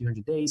it.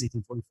 2300 days,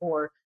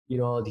 1844,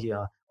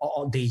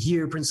 the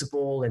year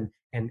principle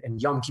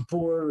and Yom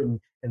Kippur and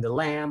the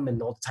lamb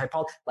and all the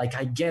typology. Like,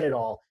 I get it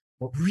all,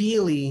 but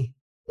really,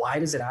 why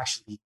does it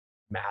actually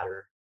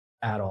matter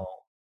at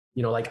all?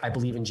 Like, I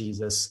believe in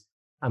Jesus.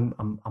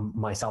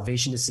 My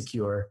salvation is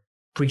secure.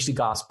 Preach the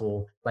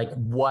gospel. Like,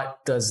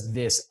 what does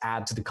this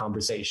add to the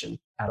conversation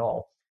at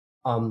all?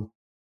 And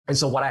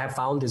so what I have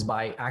found is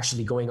by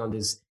actually going on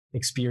this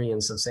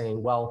experience of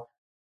saying, well,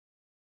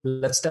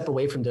 let's step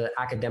away from the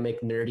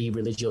academic, nerdy,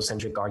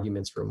 religiocentric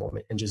arguments for a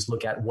moment and just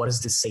look at what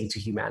does this say to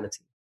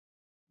humanity?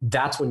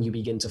 That's when you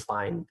begin to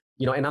find,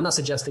 and I'm not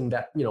suggesting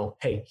that,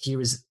 hey, here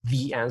is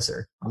the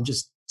answer. I'm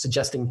just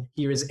suggesting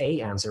here is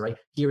a answer, right?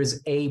 Here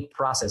is a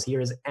process.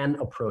 Here is an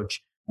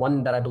approach,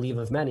 one that I believe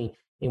of many,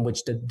 in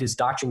which this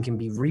doctrine can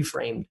be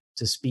reframed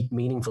to speak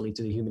meaningfully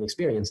to the human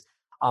experience.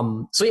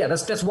 So yeah,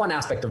 that's one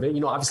aspect of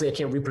it. Obviously I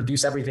can't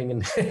reproduce everything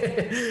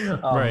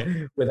and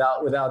right.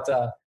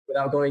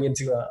 without going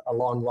into a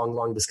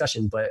long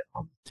discussion. But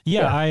I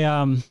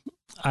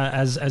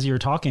as you were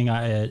talking,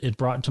 it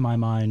brought to my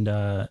mind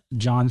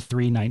John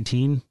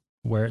 3:19,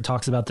 where it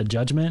talks about the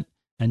judgment,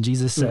 and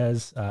Jesus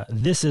says,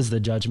 "This is the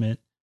judgment,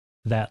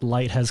 that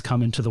light has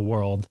come into the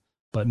world,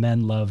 but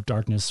men love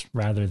darkness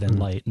rather than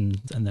light,"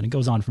 and then it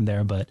goes on from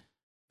there. But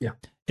yeah,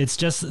 it's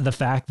just the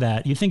fact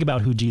that you think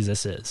about who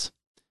Jesus is,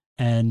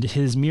 and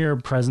his mere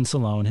presence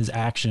alone, his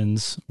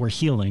actions were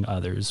healing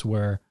others,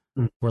 were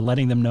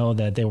letting them know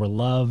that they were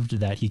loved,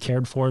 that he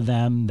cared for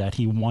them, that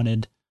he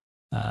wanted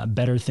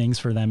better things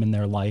for them in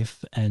their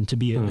life, and to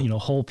be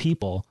whole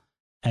people.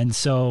 And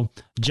so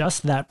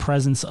just that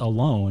presence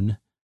alone,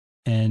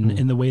 and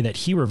in the way that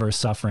he reversed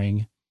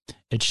suffering,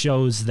 it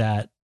shows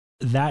that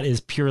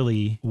is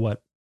purely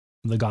what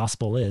the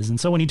gospel is. And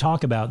so when you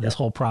talk about this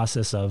whole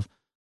process of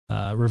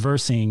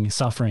reversing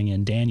suffering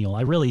in Daniel,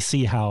 I really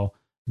see how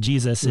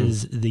Jesus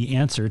is the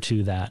answer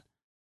to that.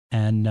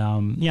 And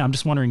I'm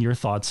just wondering your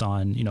thoughts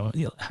on,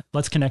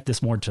 let's connect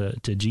this more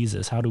to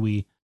Jesus. How do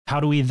we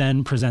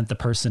then present the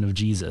person of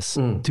Jesus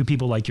to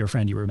people like your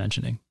friend you were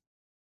mentioning?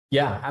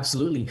 Yeah,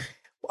 absolutely.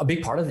 A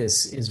big part of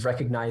this is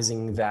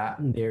recognizing that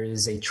there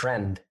is a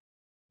trend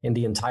in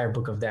the entire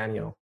book of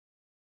Daniel.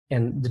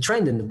 And the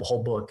trend in the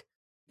whole book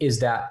is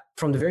that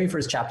from the very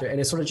first chapter, and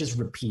it sort of just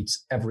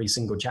repeats every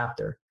single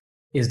chapter,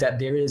 is that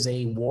there is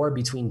a war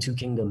between two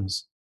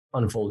kingdoms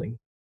unfolding.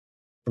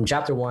 From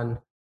chapter 1,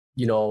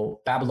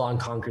 Babylon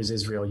conquers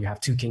Israel. You have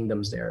two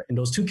kingdoms there. And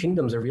those two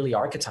kingdoms are really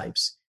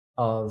archetypes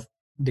of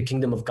the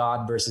kingdom of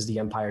God versus the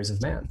empires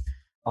of man.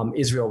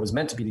 Israel was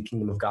meant to be the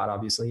kingdom of God,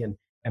 obviously, and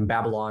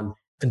Babylon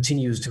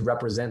continues to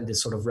represent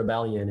this sort of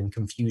rebellion and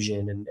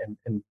confusion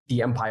and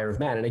the empire of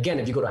man. And again,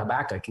 if you go to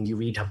Habakkuk and you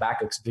read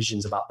Habakkuk's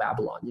visions about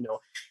Babylon,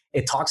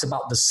 it talks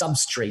about the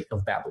substrate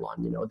of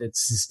Babylon.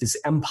 It's this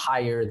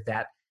empire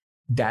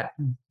that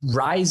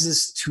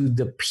rises to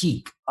the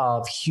peak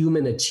of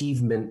human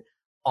achievement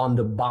on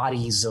the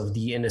bodies of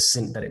the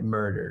innocent that it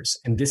murders.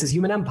 And this is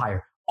human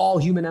empire. All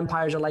human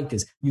empires are like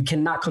this. You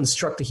cannot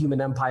construct a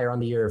human empire on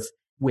the earth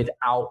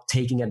without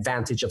taking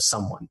advantage of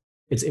someone.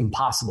 It's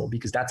impossible,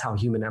 because that's how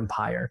human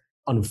empire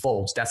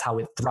unfolds. That's how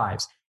it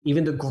thrives.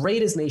 Even the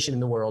greatest nation in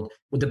the world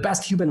with the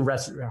best human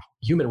rights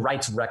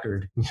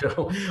record,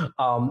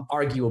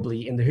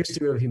 arguably in the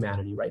history of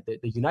humanity, right?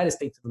 The United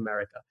States of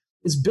America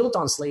is built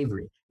on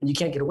slavery, and you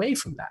can't get away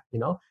from that,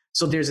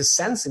 So there's a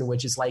sense in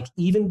which it's like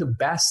even the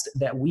best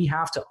that we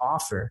have to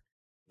offer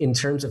in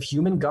terms of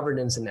human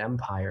governance and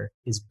empire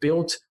is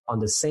built on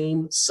the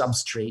same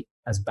substrate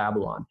as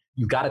Babylon.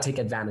 You've got to take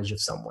advantage of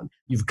someone.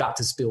 You've got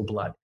to spill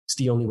blood. It's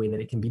the only way that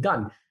it can be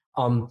done.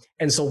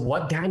 And so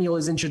what Daniel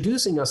is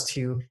introducing us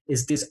to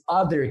is this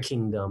other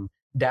kingdom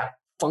that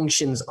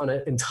functions on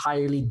an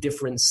entirely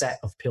different set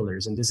of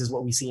pillars. And this is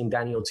what we see in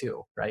Daniel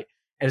 2, right?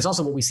 And it's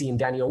also what we see in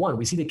Daniel 1.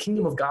 We see the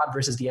kingdom of God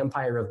versus the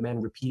empire of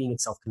men repeating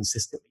itself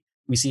consistently.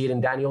 We see it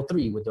in Daniel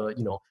 3 with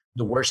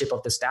the worship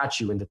of the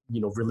statue and the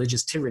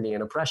religious tyranny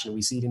and oppression.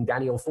 We see it in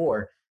Daniel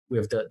 4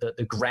 with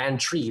the grand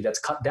tree that's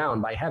cut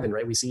down by heaven,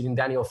 right? We see it in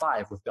Daniel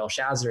 5 with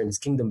Belshazzar and his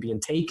kingdom being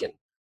taken.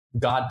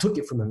 God took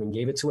it from him and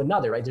gave it to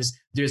another, right?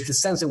 There's the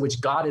sense in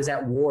which God is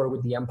at war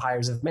with the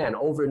empires of man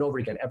over and over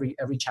again,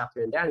 every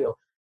chapter in Daniel.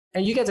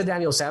 And you get to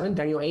Daniel 7,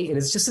 Daniel 8, and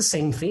it's just the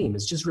same theme.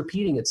 It's just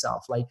repeating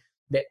itself. Like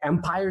the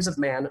empires of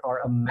man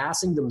are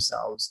amassing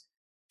themselves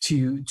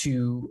to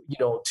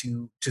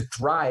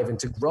thrive and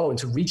to grow and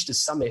to reach the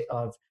summit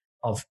of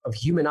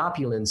human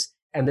opulence.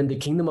 And then the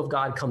kingdom of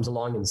God comes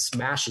along and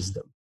smashes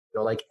them,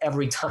 like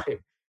every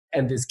time.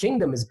 And this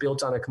kingdom is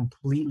built on a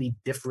completely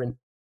different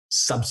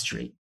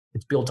substrate.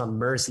 It's built on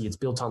mercy. It's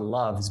built on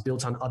love. It's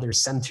built on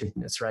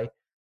other-centeredness, right?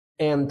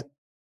 And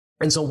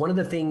so one of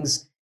the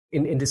things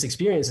in this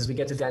experience, as we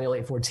get to Daniel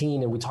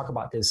 8:14, and we talk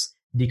about this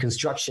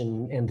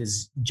deconstruction and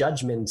this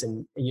judgment,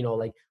 and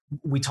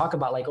we talk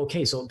about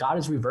okay, so God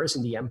is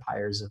reversing the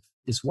empires of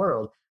this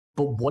world,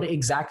 but what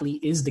exactly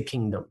is the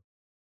kingdom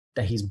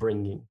that he's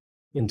bringing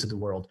into the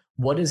world?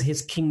 What does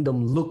his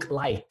kingdom look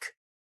like?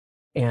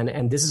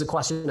 And this is a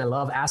question I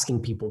love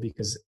asking people,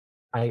 because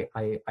I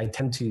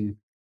tend to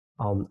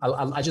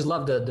I just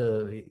love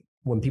the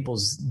when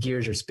people's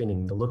gears are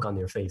spinning, the look on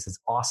their face is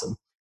awesome.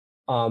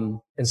 And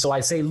so I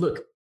say,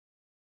 look,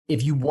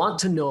 if you want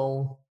to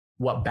know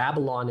what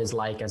Babylon is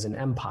like as an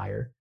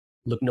empire,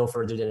 look no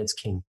further than its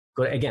king.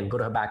 Go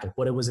to Habakkuk.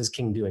 What was his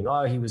king doing?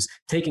 Oh, he was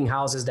taking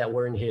houses that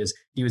weren't his.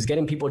 He was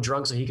getting people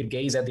drunk so he could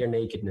gaze at their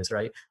nakedness,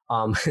 right?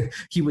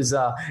 He was,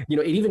 it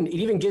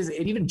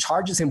even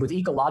charges him with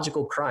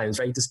ecological crimes,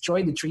 right? He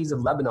destroyed the trees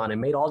of Lebanon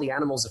and made all the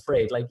animals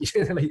afraid. Like,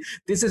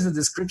 this is a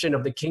description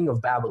of the king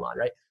of Babylon,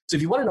 right? So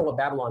if you want to know what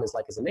Babylon is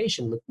like as a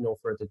nation, look no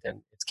further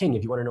than its king.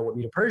 If you want to know what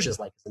Medo-Persia is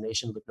like as a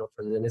nation, look no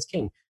further than its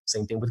king.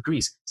 Same thing with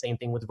Greece. Same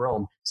thing with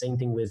Rome. Same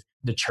thing with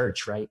the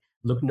church, right?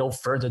 Look no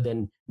further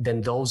than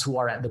those who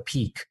are at the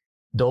peak,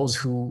 those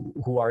who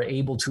are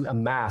able to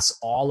amass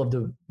all of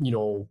the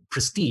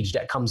prestige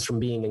that comes from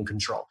being in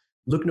control.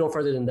 Look no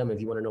further than them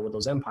if you want to know what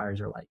those empires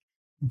are like.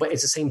 But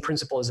it's the same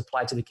principle as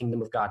applied to the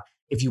kingdom of God.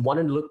 If you want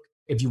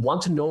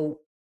to know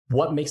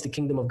what makes the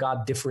kingdom of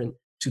God different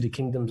to the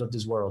kingdoms of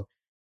this world,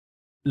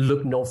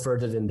 look no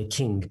further than the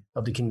king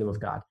of the kingdom of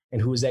God.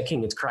 And who is that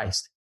king? It's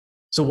Christ.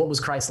 So what was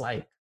Christ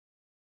like?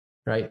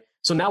 Right?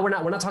 So now we're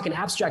not talking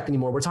abstract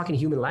anymore. We're talking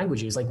human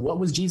languages. Like, what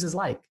was Jesus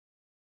like?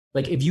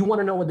 Like, if you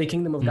want to know what the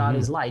kingdom of God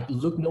is like,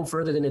 look no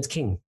further than its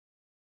king.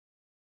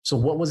 So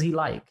what was he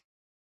like?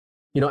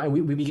 And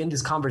we begin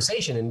this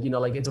conversation, and,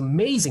 it's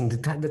amazing.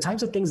 The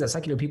types of things that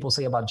secular people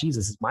say about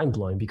Jesus is mind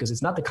blowing, because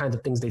it's not the kinds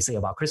of things they say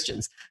about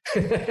Christians.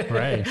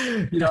 Right.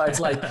 It's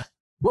like,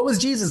 what was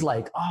Jesus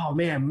like? Oh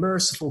man,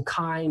 merciful,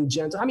 kind,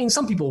 gentle. I mean,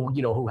 some people,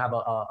 who have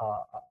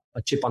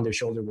a chip on their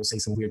shoulder will say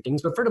some weird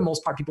things, but for the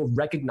most part, people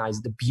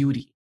recognize the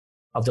beauty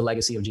of the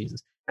legacy of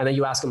Jesus. And then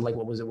you ask them, like,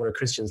 what are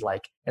Christians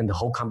like? And the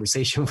whole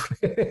conversation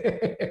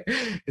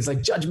is like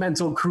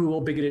judgmental, cruel,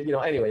 bigoted,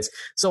 anyways.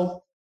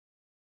 So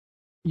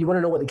you want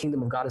to know what the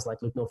kingdom of God is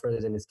like, look no further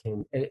than his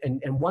king.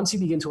 And once you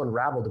begin to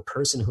unravel the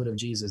personhood of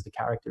Jesus, the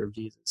character of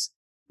Jesus,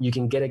 you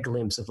can get a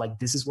glimpse of, like,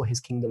 this is what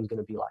his kingdom is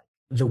going to be like.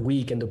 The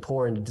weak and the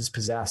poor and the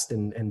dispossessed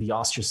and the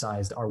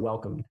ostracized are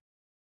welcomed.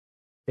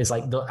 It's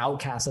like the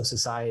outcasts of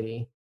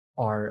society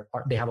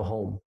they have a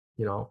home.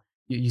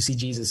 You see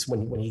Jesus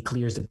when he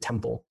clears the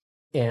temple.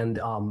 And,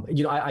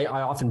 I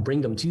often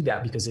bring them to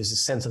that because there's a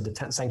sense of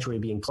the sanctuary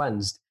being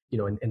cleansed,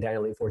 in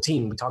Daniel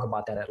 8:14. We talk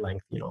about that at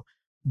length,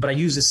 but I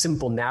use the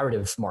simple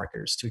narrative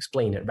markers to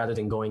explain it rather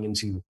than going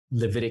into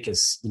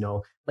Leviticus,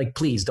 like,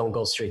 please don't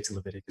go straight to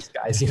Leviticus,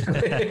 guys.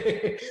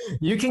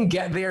 You can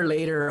get there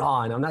later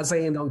on. I'm not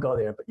saying don't go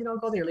there, but,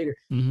 go there later.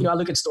 I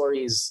look at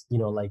stories,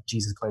 like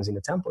Jesus cleansing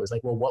the temple. It's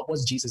like, well, what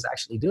was Jesus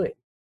actually doing?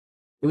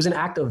 It was an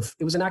act of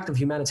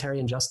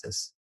humanitarian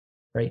justice.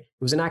 Right. It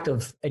was an act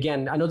of,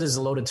 again, I know this is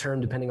a loaded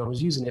term depending on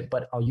who's using it,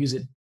 but I'll use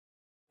it.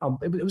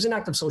 It was an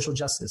act of social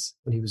justice,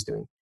 what he was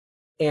doing.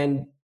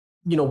 And,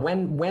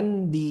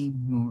 when the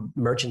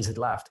merchants had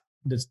left,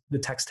 the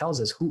text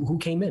tells us who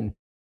came in.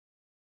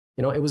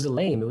 It was the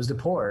lame, it was the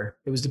poor,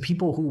 it was the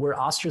people who were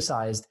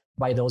ostracized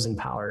by those in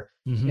power.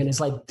 And it's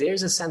like,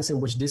 there's a sense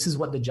in which this is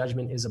what the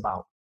judgment is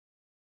about.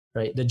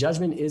 Right. The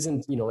judgment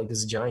isn't, like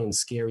this giant,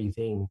 scary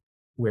thing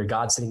where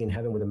God's sitting in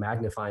heaven with a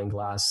magnifying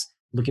glass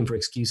looking for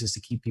excuses to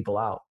keep people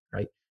out,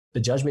 right? The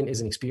judgment is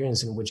an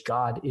experience in which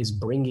God is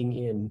bringing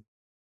in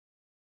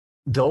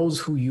those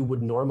who you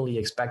would normally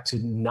expect to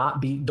not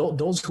be,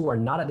 those who are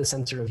not at the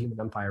center of human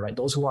empire, right?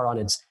 Those who are on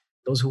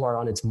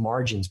its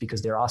margins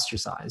because they're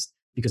ostracized,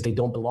 because they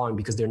don't belong,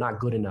 because they're not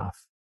good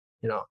enough,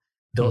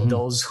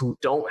 those who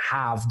don't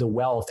have the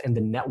wealth and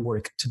the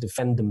network to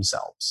defend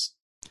themselves,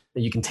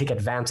 that you can take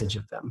advantage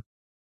of them.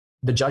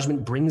 The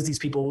judgment brings these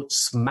people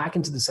smack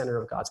into the center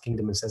of God's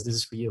kingdom and says, this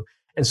is for you.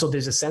 And so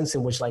there's a sense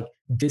in which, like,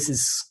 this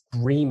is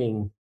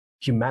screaming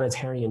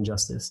humanitarian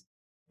justice.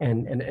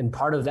 And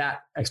part of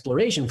that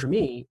exploration for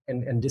me,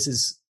 and this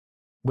is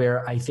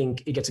where I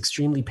think it gets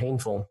extremely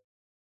painful.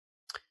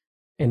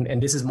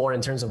 And this is more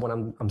in terms of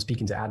when I'm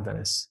speaking to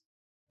Adventists.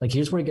 Like,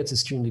 here's where it gets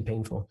extremely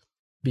painful,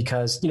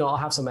 because, I'll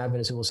have some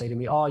Adventists who will say to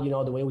me, oh,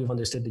 the way we've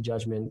understood the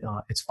judgment,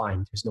 it's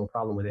fine. There's no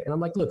problem with it. And I'm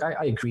like, look,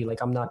 I agree.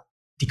 Like, I'm not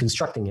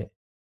deconstructing it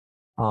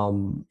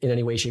in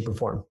any way, shape, or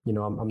form.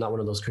 I'm not one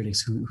of those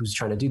critics who's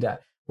trying to do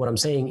that. What I'm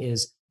saying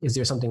is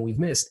there something we've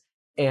missed?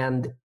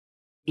 And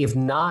if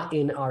not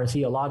in our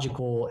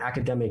theological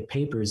academic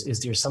papers, is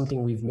there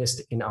something we've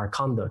missed in our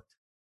conduct?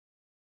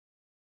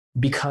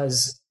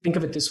 Because think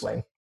of it this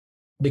way.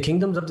 The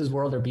kingdoms of this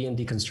world are being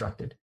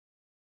deconstructed.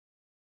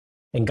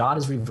 And God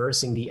is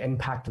reversing the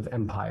impact of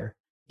empire.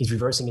 He's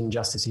reversing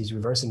injustice. He's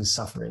reversing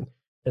suffering.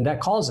 And that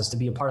calls us to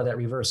be a part of that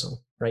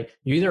reversal, right?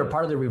 You're either a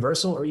part of the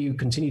reversal or you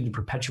continue to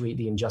perpetuate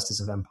the injustice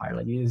of empire.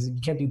 Like, you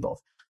can't do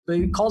both. But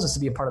it calls us to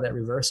be a part of that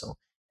reversal.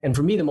 And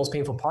for me, the most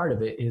painful part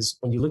of it is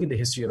when you look at the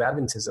history of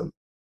Adventism,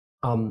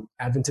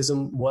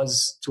 Adventism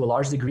was to a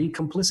large degree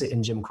complicit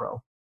in Jim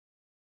Crow,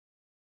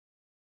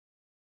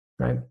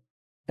 right?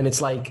 And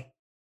it's like,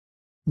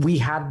 we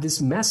had this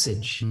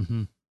message,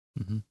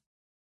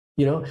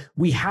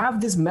 we have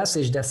this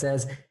message that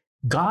says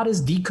God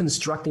is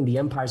deconstructing the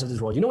empires of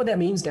this world. You know what that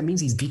means? That means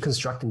he's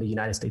deconstructing the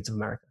United States of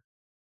America,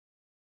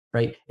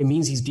 right? It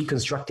means he's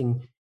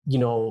deconstructing,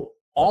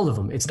 All of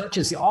them. It's not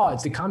just, oh,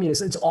 it's the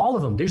communists. It's all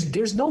of them.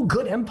 There's no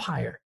good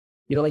empire.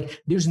 You know,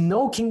 like there's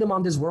no kingdom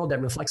on this world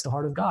that reflects the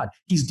heart of God.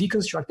 He's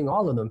deconstructing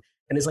all of them.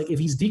 And it's like, if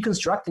he's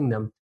deconstructing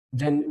them,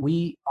 then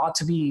we ought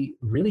to be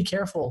really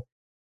careful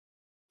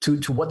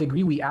to what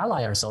degree we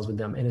ally ourselves with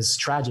them. And it's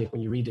tragic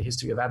when you read the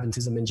history of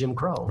Adventism and Jim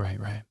Crow,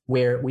 right,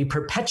 where we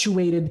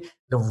perpetuated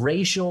the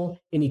racial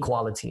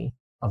inequality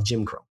of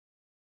Jim Crow.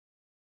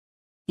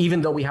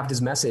 Even though we have this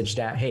message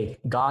that, hey,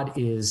 God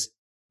is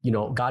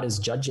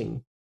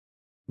judging,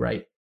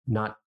 right?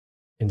 Not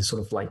in the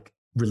sort of like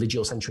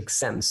religiocentric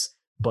sense,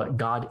 but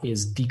God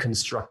is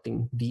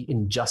deconstructing the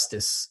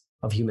injustice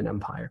of human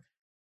empire.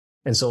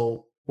 And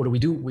so what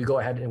do? We go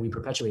ahead and we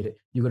perpetuate it.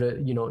 You go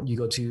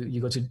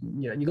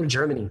to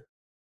Germany,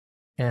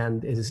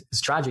 and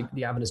it's tragic.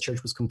 The Adventist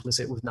Church was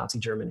complicit with Nazi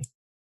Germany.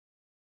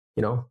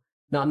 You know,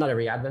 not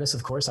every Adventist,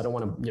 of course. I don't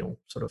want to,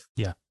 sort of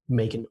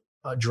make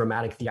a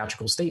dramatic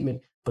theatrical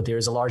statement, but there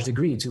is a large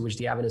degree to which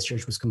the Adventist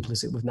Church was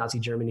complicit with Nazi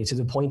Germany, to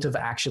the point of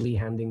actually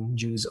handing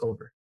Jews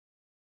over.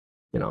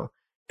 You know,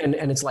 and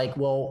it's like,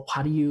 well,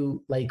 how do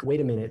you, like,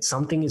 wait a minute,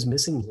 something is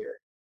missing here.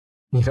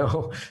 You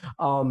know,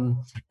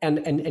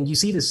 and you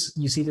see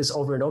this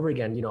over and over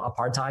again. You know,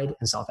 apartheid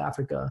in South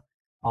Africa.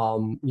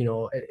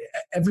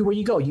 Everywhere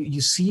you go,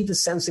 you see the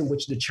sense in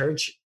which the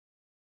church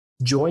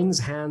joins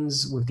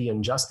hands with the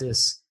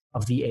injustice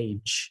of the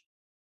age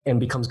and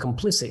becomes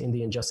complicit in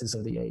the injustice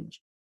of the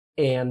age.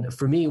 And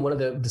for me, one of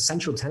the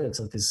central tenets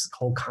of this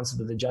whole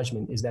concept of the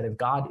judgment is that if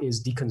God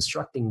is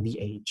deconstructing the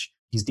age,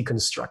 he's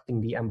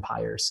deconstructing the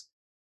empires,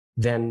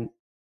 then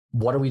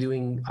what are we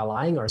doing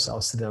allying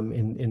ourselves to them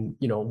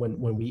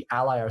when we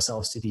ally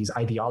ourselves to these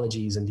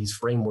ideologies and these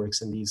frameworks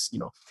and these,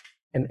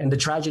 and the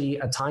tragedy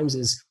at times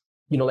is,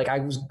 like I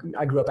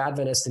grew up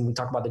Adventist, and we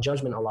talk about the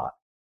judgment a lot,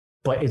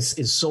 but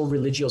it's so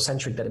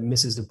religiocentric that it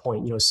misses the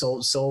point.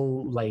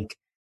 So like,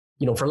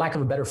 for lack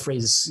of a better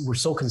phrase, we're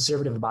so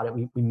conservative about it.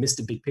 We missed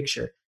the big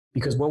picture,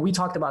 because when we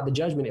talked about the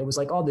judgment, it was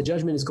like, oh, the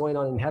judgment is going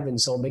on in heaven,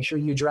 so make sure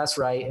you dress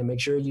right, and make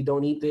sure you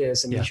don't eat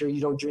this, and make sure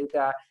you don't drink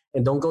that,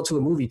 and don't go to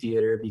a movie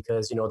theater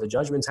because, the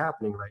judgment's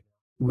happening right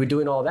now. We're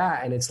doing all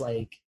that. And it's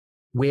like,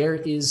 where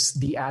is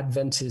the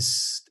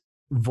Adventist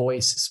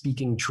voice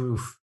speaking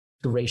truth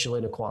to racial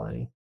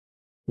inequality?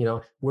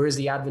 Where is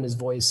the Adventist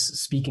voice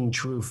speaking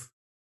truth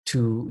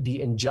to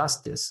the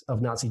injustice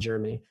of Nazi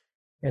Germany?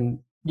 And,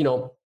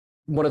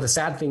 one of the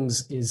sad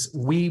things is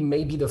we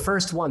may be the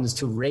first ones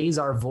to raise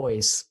our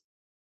voice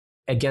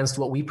against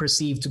what we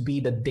perceive to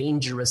be the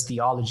dangerous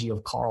theology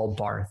of Karl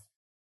Barth,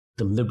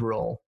 the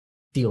liberal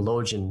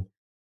theologian.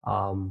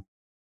 And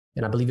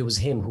I believe it was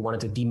him who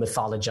wanted to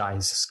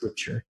demythologize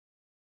scripture.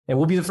 And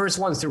we'll be the first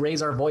ones to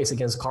raise our voice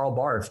against Karl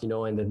Barth, and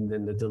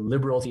the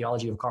liberal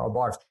theology of Karl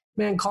Barth.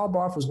 Man, Karl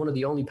Barth was one of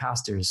the only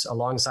pastors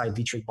alongside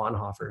Dietrich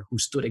Bonhoeffer who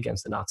stood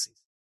against the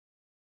Nazis.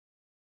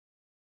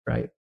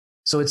 Right?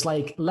 So it's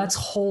like, let's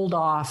hold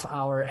off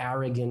our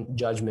arrogant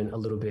judgment a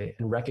little bit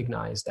and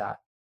recognize that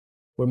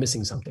we're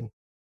missing something.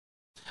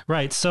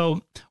 Right.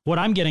 So what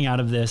I'm getting out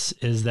of this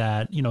is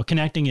that,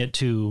 connecting it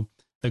to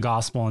the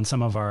gospel in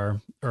some of our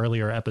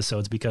earlier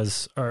episodes,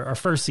 because our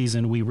first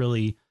season, we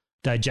really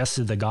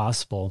digested the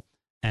gospel.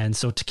 And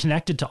so to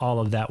connect it to all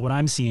of that, what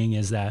I'm seeing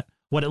is that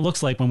what it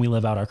looks like when we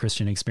live out our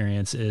Christian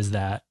experience is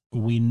that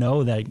we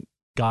know that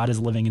God is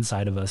living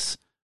inside of us.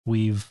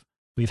 We've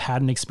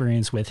had an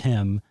experience with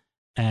him,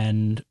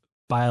 and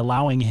by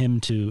allowing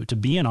him to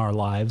be in our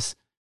lives,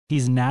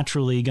 he's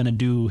naturally going to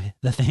do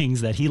the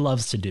things that he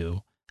loves to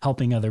do,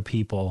 helping other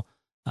people,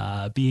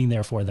 being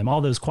there for them,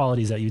 all those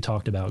qualities that you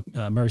talked about,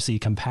 mercy,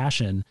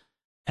 compassion,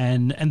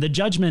 and the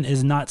judgment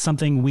is not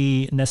something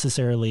we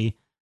necessarily,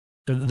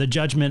 the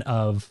judgment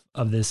of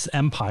this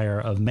empire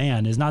of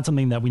man is not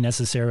something that we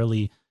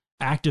necessarily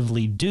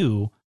actively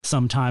do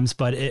sometimes,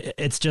 but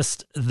it's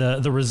just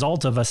the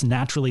result of us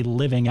naturally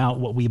living out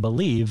what we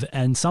believe.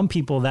 And some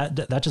people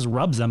that just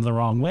rubs them the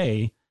wrong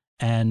way.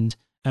 And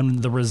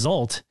the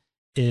result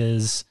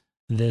is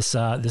this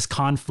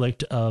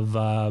conflict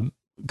of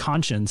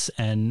conscience,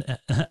 and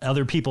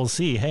other people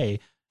see, hey,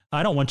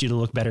 I don't want you to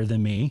look better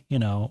than me,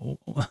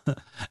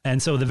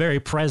 and so the very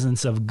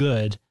presence of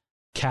good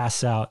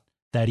casts out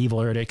that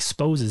evil, or it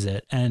exposes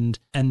it. And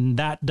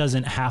that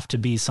doesn't have to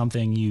be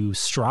something you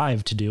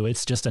strive to do.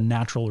 It's just a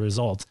natural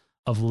result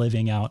of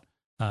living out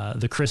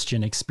the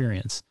Christian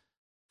experience.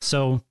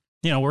 So,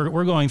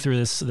 we're going through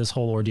this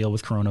whole ordeal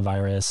with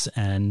coronavirus,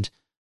 and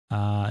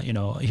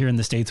here in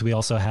the States, we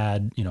also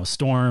had,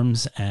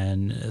 storms,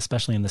 and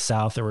especially in the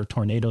South, there were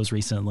tornadoes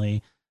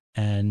recently.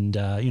 And,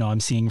 I'm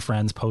seeing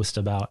friends post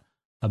about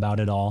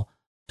it all.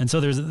 And so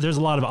there's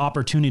a lot of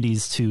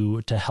opportunities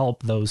to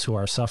help those who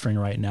are suffering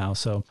right now.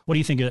 So what do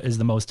you think is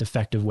the most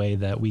effective way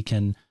that we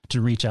can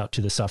to reach out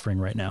to the suffering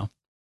right now?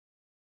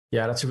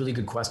 Yeah, that's a really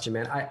good question,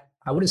 man.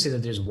 I wouldn't say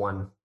that there's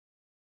one.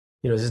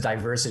 There's a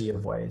diversity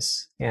of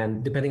ways.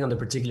 And depending on the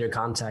particular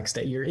context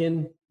that you're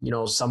in,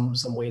 some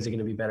ways are going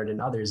to be better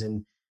than others.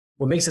 And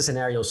what makes the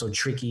scenario so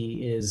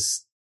tricky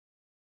is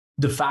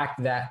the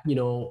fact that,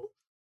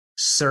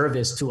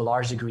 service to a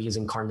large degree is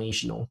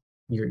incarnational.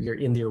 You're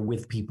in there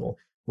with people.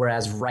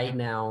 Whereas right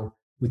now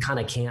we kind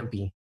of can't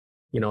be,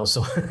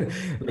 so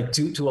like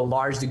to a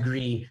large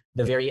degree,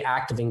 the very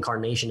act of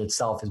incarnation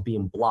itself is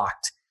being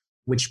blocked,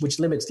 which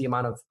limits the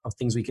amount of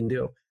things we can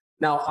do.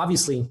 Now,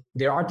 obviously,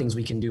 there are things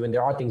we can do, and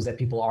there are things that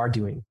people are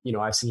doing.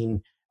 I've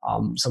seen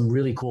some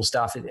really cool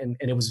stuff, and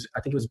it was, I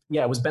think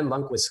it was Ben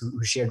Lundquist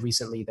who shared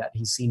recently that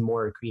he's seen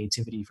more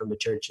creativity from the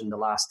church in the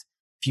last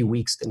few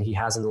weeks than he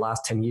has in the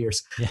last 10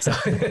 years. Yeah. So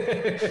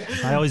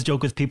I always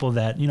joke with people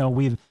that,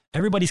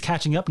 everybody's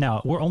catching up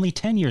now. We're only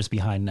 10 years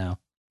behind now.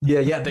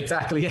 Yeah,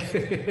 exactly.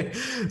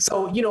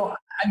 So,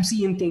 I'm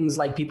seeing things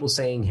like people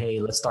saying, hey,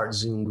 let's start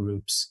Zoom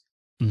groups,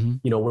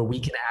 where we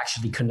can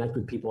actually connect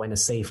with people in a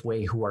safe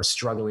way who are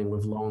struggling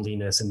with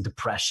loneliness and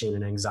depression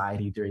and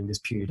anxiety during this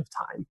period of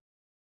time.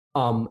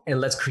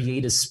 And let's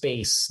create a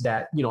space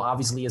that,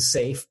 obviously is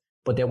safe,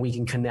 but then we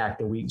can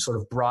connect, and we sort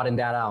of broaden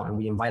that out, and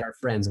we invite our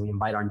friends and we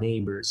invite our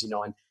neighbors,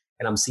 and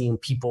I'm seeing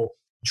people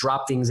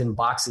drop things in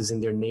boxes in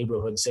their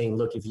neighborhood saying,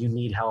 look, if you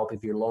need help,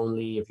 if you're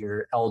lonely, if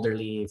you're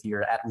elderly, if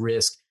you're at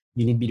risk,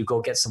 you need me to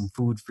go get some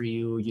food for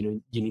you.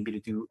 You need me to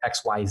do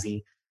X, Y,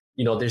 Z.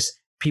 There's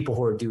people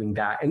who are doing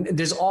that. And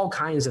there's all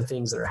kinds of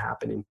things that are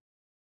happening.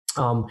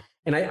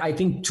 And I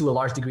think to a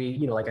large degree,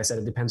 like I said,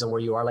 it depends on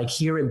where you are. Like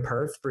here in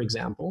Perth, for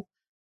example,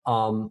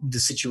 the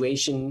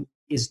situation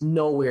is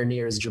nowhere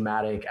near as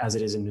dramatic as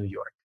it is in New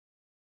York.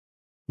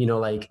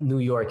 Like New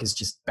York is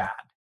just bad,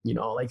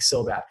 like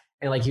so bad.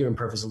 And like here in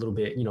Perth is a little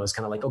bit, it's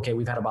kind of like, okay,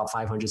 we've had about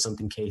 500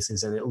 something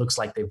cases, and it looks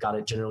like they've got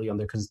it generally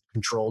under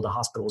control. The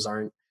hospitals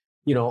aren't,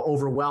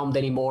 overwhelmed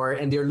anymore.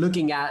 And they're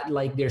looking at,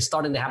 like, they're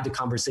starting to have the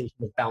conversation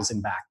of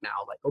bouncing back now.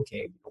 Like,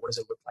 okay, what does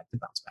it look like to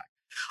bounce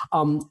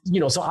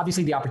back? So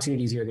obviously the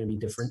opportunities here are going to be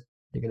different.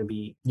 They're going to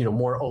be,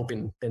 more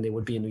open than they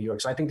would be in New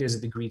York. So I think there's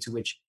a degree to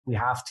which we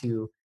have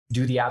to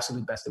do the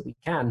absolute best that we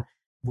can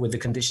with the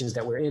conditions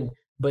that we're in.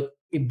 But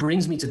it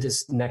brings me to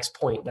this next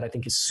point that I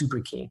think is super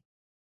key.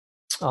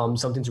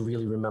 Something to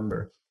really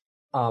remember.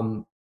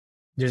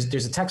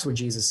 There's a text where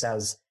Jesus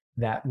says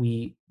that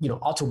we,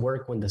 ought to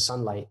work when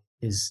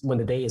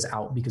the day is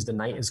out, because the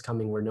night is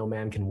coming where no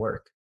man can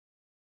work.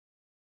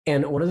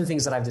 And one of the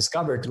things that I've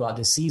discovered throughout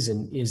this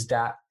season is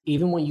that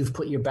even when you've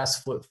put your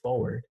best foot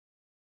forward,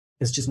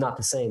 it's just not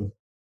the same.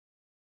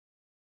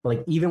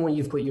 Like, even when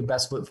you've put your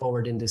best foot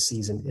forward in this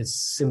season, it's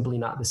simply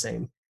not the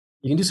same.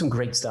 You can do some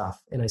great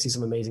stuff, and I see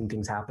some amazing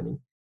things happening,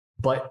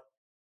 but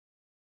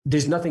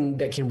there's nothing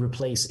that can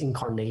replace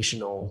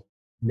incarnational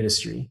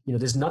ministry.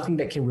 There's nothing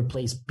that can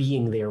replace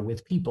being there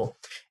with people.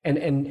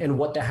 And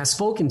what that has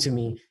spoken to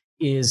me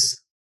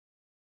is,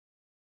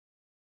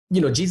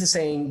 Jesus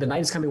saying the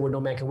night is coming where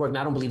no man can work. And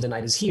I don't believe the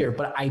night is here,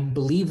 but I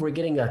believe we're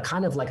getting a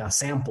kind of like a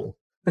sample.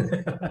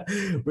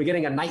 We're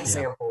getting a night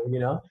sample,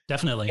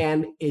 Definitely.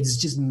 And it's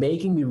just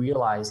making me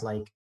realize,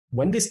 like,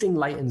 when this thing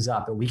lightens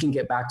up and we can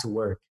get back to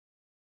work,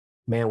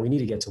 man, we need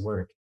to get to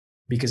work.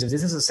 Because if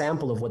this is a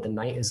sample of what the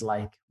night is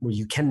like, where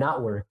you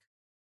cannot work,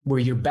 where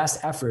your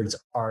best efforts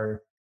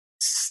are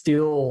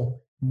still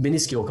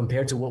minuscule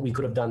compared to what we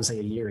could have done, say,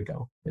 a year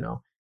ago,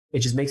 it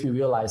just makes me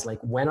realize, like,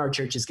 when our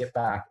churches get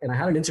back. And I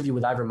had an interview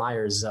with Ivor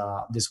Myers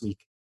this week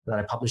that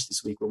I published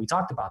this week, where we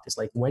talked about this.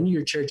 Like, when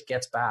your church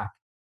gets back,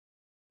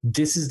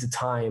 this is the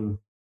time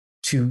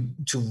to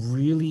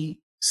really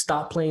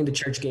stop playing the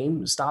church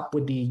game, stop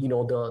with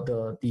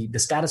the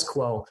status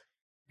quo,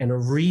 and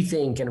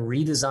rethink and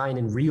redesign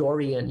and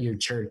reorient your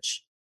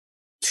church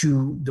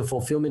to the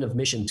fulfillment of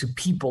mission, to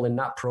people and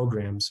not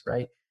programs,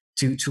 right?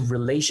 To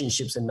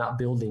relationships and not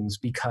buildings,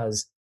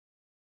 because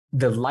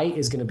the light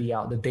is going to be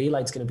out, the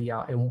daylight's going to be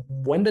out. And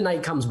when the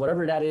night comes,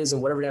 whatever that is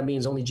and whatever that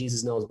means, only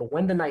Jesus knows. But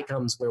when the night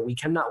comes where we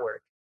cannot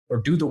work or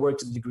do the work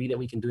to the degree that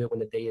we can do it when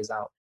the day is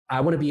out, I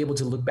want to be able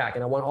to look back,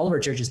 and I want all of our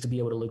churches to be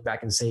able to look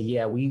back and say,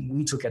 yeah,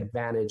 we took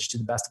advantage to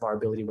the best of our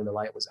ability when the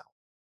light was out.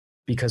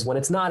 Because when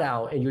it's not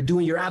out and you're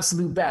doing your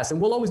absolute best,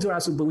 and we'll always do our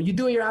absolute, but when you're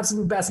doing your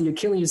absolute best and you're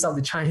killing yourself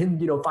to try and,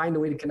 find a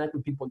way to connect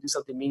with people and do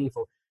something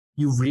meaningful,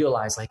 you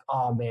realize, like,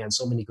 oh man,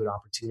 so many good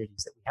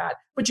opportunities that we had.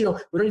 But, we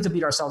don't need to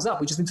beat ourselves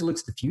up. We just need to look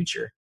to the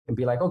future and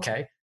be like,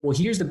 okay, well,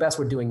 here's the best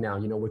we're doing now.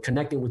 We're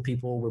connecting with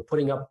people. We're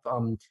putting up,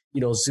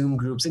 Zoom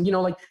groups, and,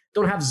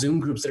 don't have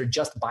Zoom groups that are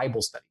just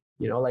Bible study.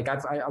 Like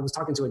I was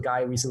talking to a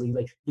guy recently,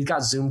 like, he's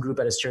got Zoom group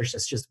at his church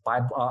that's just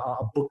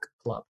a book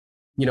club.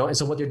 And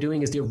so what they're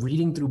doing is they're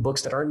reading through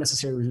books that aren't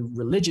necessarily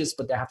religious,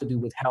 but that have to do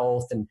with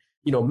health and,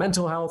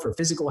 mental health or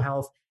physical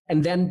health.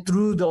 And then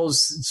through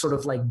those sort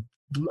of like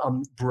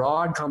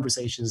broad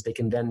conversations, they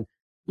can then,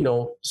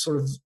 sort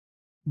of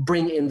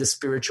bring in the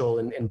spiritual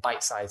and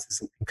bite sizes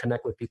and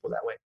connect with people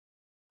that way.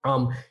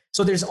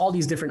 So there's all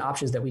these different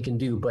options that we can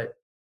do, but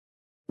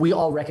we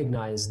all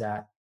recognize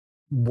that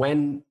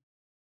when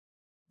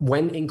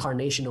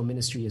incarnational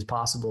ministry is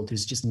possible,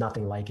 there's just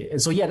nothing like it.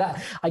 And so,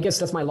 I guess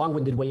that's my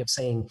long-winded way of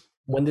saying,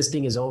 when this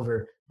thing is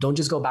over, don't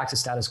just go back to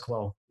status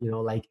quo,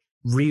 like,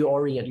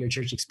 reorient your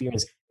church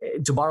experience.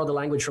 To borrow the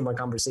language from our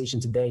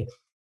conversation today,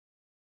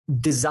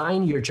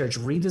 redesign your church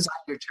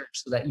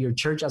so that your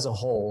church as a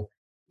whole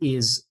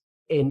is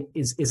an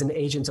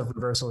agent of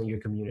reversal in your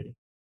community.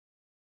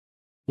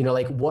 You know,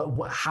 like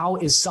how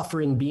is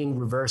suffering being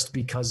reversed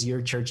because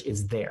your church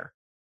is there?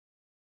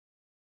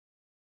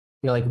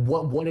 You know, like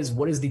what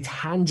is the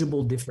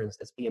tangible difference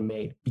that's being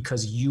made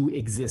because you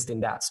exist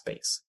in that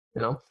space,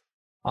 you know?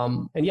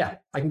 And yeah,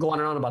 I can go on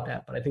and on about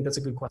that, but I think that's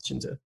a good question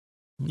too.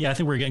 Yeah, I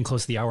think we're getting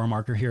close to the hour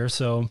marker here.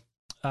 So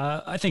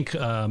I think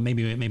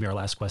maybe our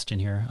last question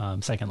here,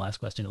 second last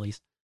question at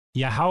least.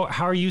 Yeah,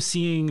 how are you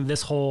seeing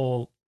this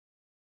whole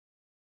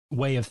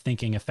way of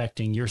thinking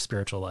affecting your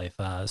spiritual life?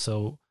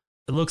 So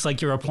it looks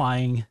like you're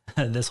applying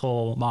this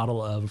whole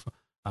model of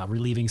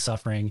relieving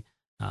suffering.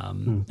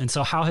 And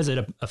so how has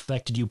it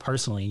affected you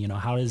personally? You know,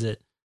 has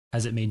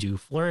it made you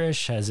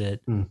flourish? Has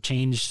it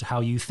changed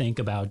how you think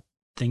about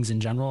things in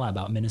general,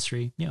 about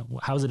ministry? You know,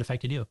 how has it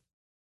affected you?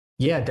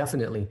 Yeah,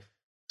 definitely.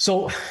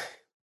 So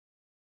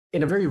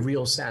in a very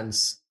real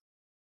sense,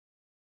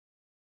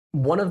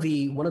 one of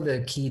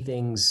the key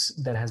things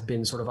that has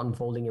been sort of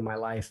unfolding in my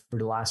life for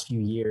the last few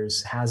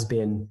years has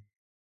been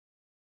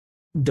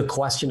the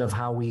question of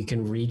how we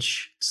can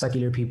reach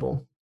secular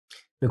people,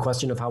 the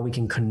question of how we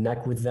can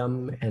connect with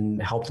them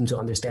and help them to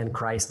understand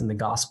Christ and the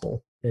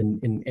gospel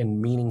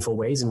in meaningful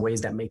ways, in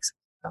ways that make sense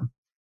to them.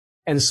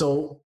 And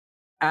so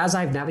as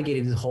I've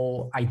navigated the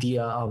whole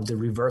idea of the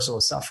reversal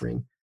of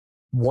suffering,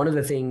 one of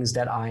the things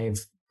that I've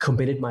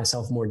committed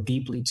myself more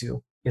deeply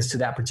to is to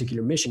that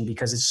particular mission,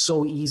 because it's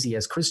so easy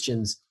as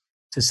Christians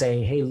to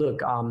say, hey,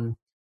 look,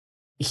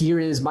 here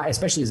is my,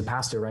 especially as a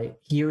pastor, right?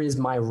 Here is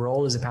my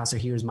role as a pastor.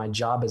 Here's my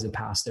job as a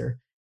pastor.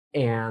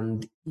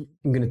 And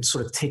I'm going to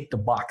sort of tick the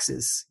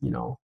boxes, you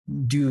know,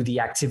 do the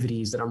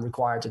activities that I'm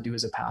required to do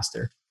as a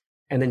pastor,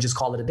 and then just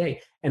call it a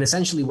day. And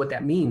essentially what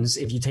that means,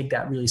 if you take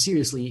that really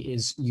seriously,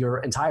 is your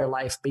entire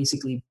life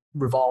basically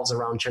revolves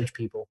around church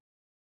people.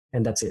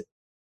 And that's it.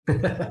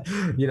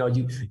 You know,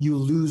 you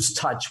lose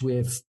touch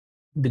with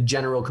the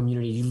general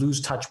community. You lose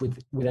touch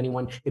with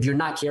anyone. If you're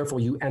not careful,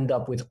 you end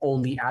up with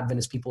only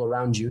Adventist people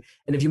around you.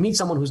 And if you meet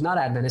someone who's not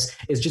Adventist,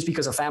 it's just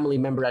because a family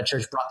member at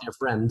church brought their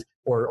friend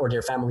or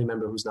their family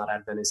member who's not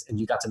Adventist, and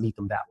you got to meet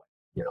them that way,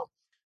 you know.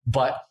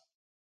 But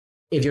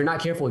if you're not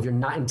careful, if you're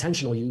not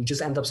intentional, you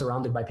just end up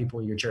surrounded by people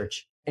in your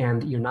church,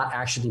 and you're not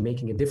actually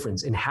making a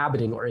difference,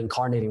 inhabiting or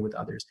incarnating with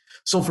others.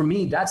 So for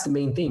me, that's the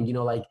main thing, you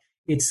know, like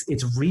it's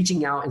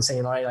reaching out and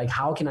saying, all right, like,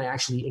 how can I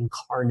actually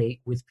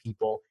incarnate with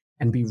people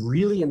and be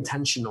really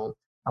intentional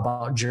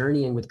about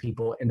journeying with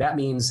people? And that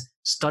means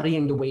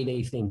studying the way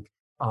they think,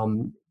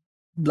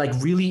 like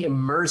really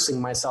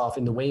immersing myself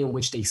in the way in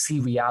which they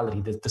see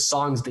reality, the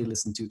songs they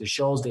listen to, the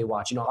shows they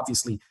watch. You know,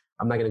 obviously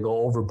I'm not going to go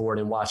overboard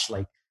and watch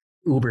like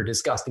uber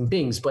disgusting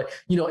things, but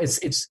you know, it's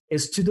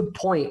to the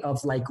point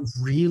of like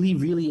really,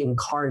 really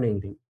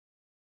incarnating.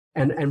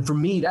 And for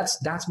me,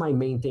 that's my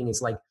main thing.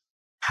 It's like,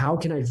 how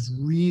can I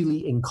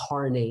really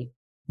incarnate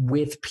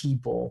with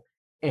people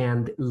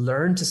and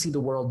learn to see the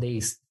world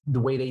the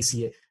way they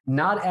see it?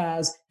 Not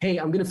as, hey,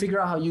 I'm going to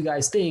figure out how you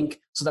guys think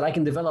so that I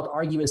can develop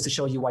arguments to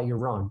show you why you're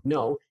wrong.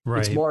 No, right.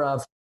 It's more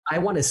of, I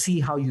want to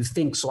see how you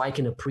think so I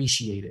can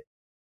appreciate it,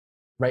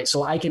 right?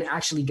 So I can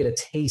actually get a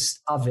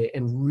taste of it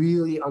and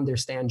really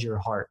understand your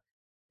heart.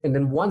 And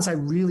then once I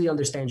really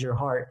understand your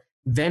heart,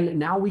 then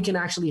now we can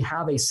actually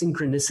have a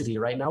synchronicity,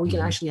 right? Now we can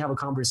actually have a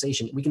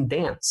conversation. We can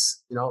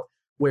dance, you know,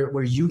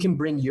 where you can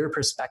bring your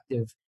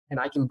perspective and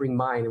I can bring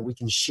mine, and we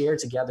can share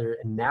together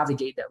and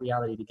navigate that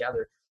reality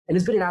together. And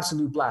it's been an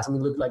absolute blast. I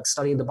mean, look, like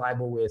studying the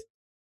Bible with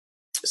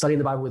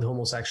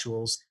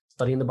homosexuals,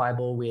 studying the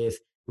Bible with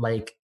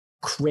like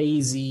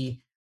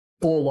crazy,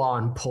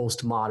 full-on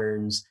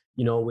postmoderns,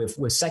 you know,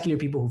 with secular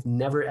people who've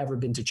never ever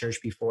been to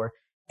church before.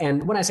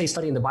 And when I say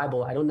studying the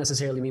Bible, I don't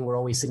necessarily mean we're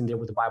always sitting there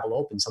with the Bible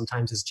open.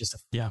 Sometimes it's just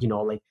you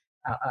know, like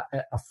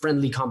a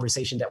friendly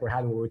conversation that we're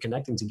having where we're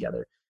connecting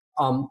together.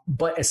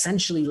 But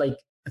essentially, like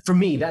for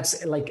me,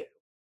 that's like,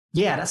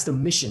 yeah, that's the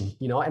mission,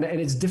 you know, and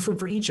it's different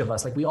for each of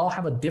us. Like we all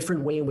have a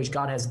different way in which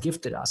God has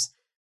gifted us,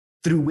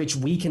 through which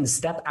we can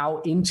step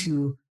out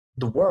into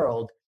the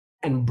world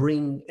and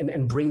bring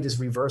this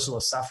reversal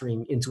of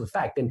suffering into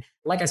effect. And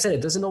like I said,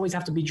 it doesn't always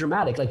have to be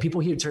dramatic. Like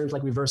people hear terms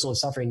like reversal of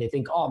suffering, they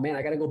think, oh man,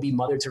 I got to go be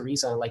Mother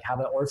Teresa and like have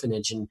an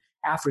orphanage in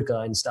Africa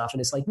and stuff. And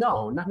it's like,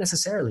 no, not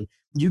necessarily.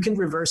 You can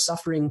reverse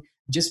suffering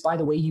just by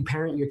the way you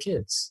parent your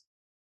kids,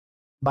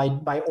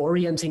 by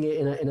orienting it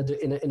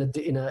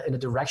in a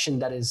direction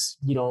that is,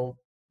 you know,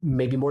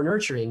 maybe more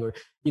nurturing, or,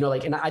 you know,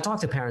 like, and I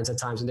talk to parents at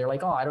times and they're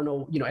like, oh, I don't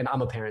know, you know, and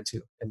I'm a parent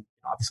too. And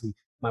obviously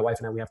my wife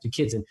and I, we have 2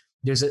 kids, and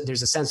there's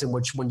a sense in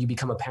which when you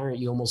become a parent,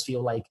 you almost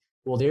feel like,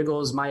 well, there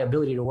goes my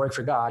ability to work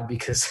for God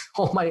because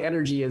all my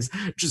energy is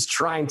just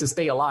trying to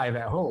stay alive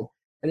at home.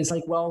 And it's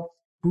like, well,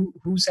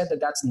 who said that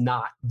that's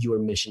not your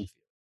mission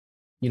field?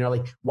 You know,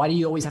 like, why do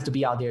you always have to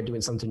be out there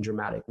doing something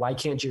dramatic? Why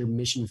can't your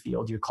mission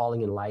field, your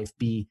calling in life,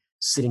 be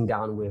sitting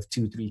down with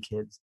 2-3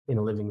 kids in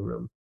a living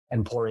room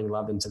and pouring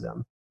love into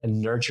them and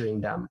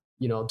nurturing them,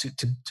 you know,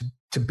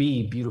 to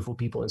be beautiful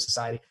people in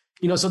society?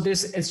 You know, so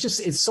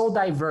it's so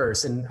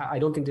diverse, and I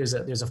don't think there's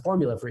a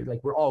formula for it. Like,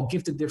 we're all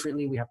gifted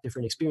differently. We have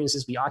different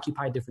experiences. We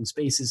occupy different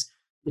spaces.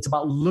 It's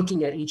about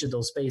looking at each of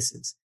those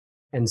spaces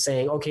and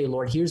saying, okay,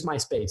 Lord, here's my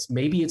space.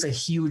 Maybe it's a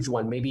huge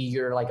one. Maybe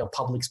you're like a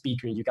public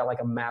speaker. You got like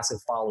a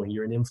massive following.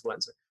 You're an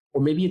influencer.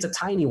 Or maybe it's a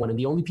tiny one. And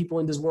the only people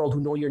in this world who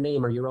know your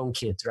name are your own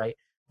kids, right?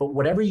 But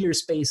whatever your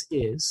space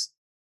is,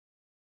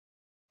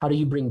 how do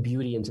you bring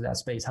beauty into that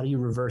space? How do you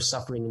reverse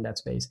suffering in that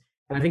space?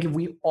 And I think if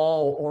we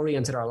all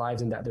oriented our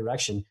lives in that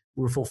direction,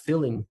 we're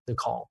fulfilling the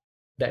call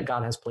that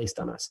God has placed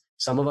on us.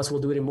 Some of us will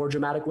do it in more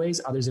dramatic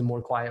ways, others in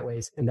more quiet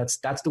ways. And that's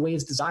the way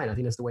it's designed. I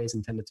think that's the way it's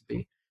intended to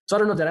be. So I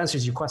don't know if that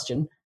answers your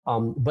question.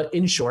 But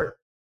in short,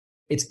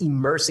 it's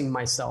immersing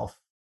myself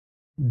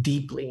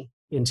deeply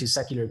into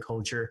secular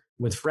culture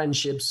with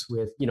friendships,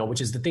 with, which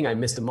is the thing I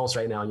miss the most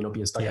right now,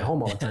 being stuck at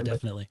home all the time.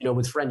 Definitely. But,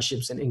 with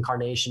friendships and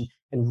incarnation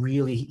and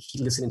really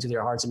listening to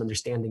their hearts and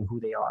understanding who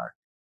they are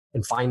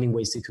and finding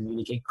ways to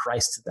communicate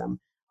Christ to them.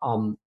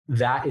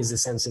 That is the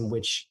sense in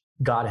which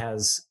God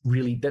has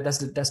really, that's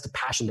the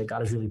passion that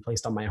God has really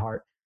placed on my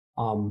heart,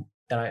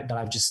 that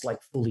I've just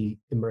like fully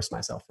immersed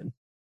myself in.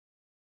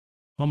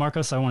 Well,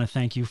 Marcos, I want to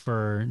thank you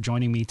for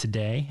joining me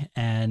today.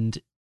 And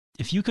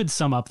if you could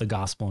sum up the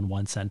gospel in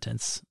one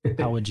sentence,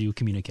 how would you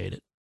communicate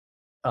it?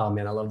 Oh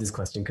man, I love this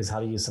question, because how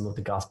do you sum up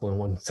the gospel in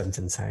one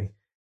sentence? Hey,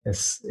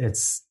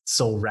 it's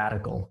so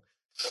radical.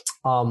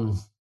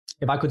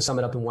 If I could sum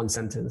it up in one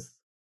sentence,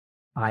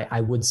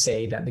 I would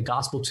say that the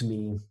gospel to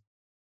me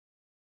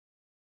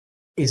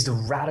is the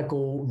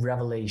radical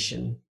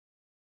revelation.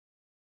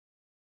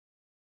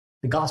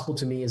 The gospel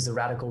to me is the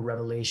radical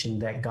revelation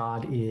that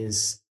God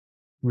is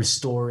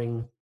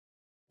restoring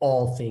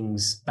all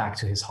things back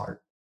to his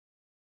heart.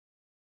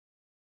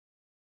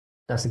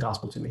 That's the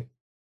gospel to me.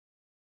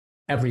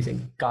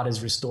 Everything. God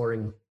is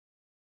restoring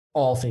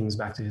all things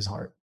back to his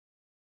heart.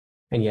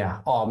 And yeah,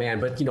 oh man,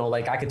 but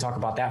I could talk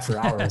about that for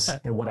hours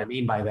and what I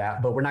mean by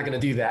that, but we're not going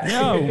to do that.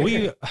 No,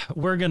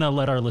 we're going to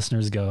let our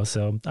listeners go.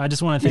 So I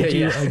just want to thank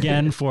you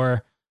again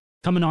for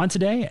coming on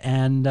today,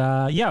 and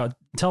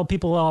tell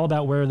people all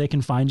about where they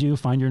can find you,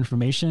 find your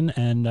information,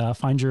 and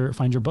find your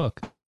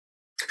book.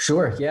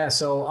 Sure. Yeah.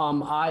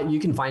 So you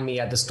can find me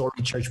at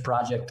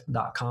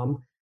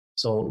thestorychurchproject.com.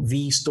 So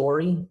The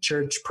Story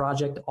Church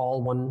Project,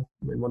 all one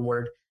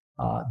word,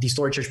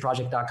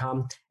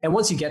 thestorychurchproject.com. And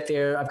once you get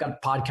there, I've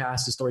got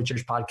podcasts, the Story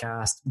Church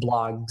podcast,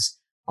 blogs,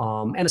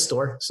 and a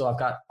store. So I've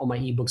got all my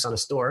ebooks on a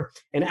store.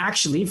 And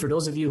actually, for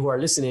those of you who are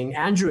listening,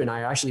 Andrew and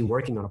I are actually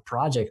working on a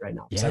project right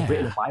now. So I've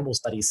written a Bible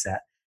study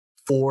set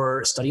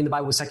for studying the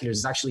Bible with seculars.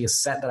 It's actually a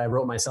set that I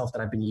wrote myself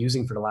that I've been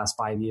using for the last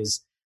 5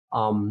 years.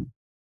 And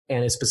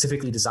it's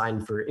specifically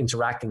designed for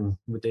interacting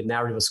with the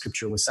narrative of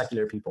scripture with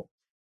secular people.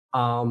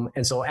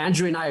 And so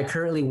Andrew and I are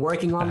currently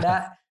working on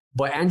that,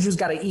 but Andrew's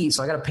got to eat.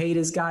 So I got to pay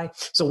this guy.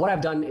 So what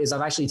I've done is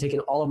I've actually taken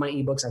all of my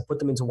ebooks. I've put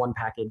them into one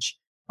package,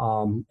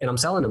 and I'm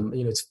selling them.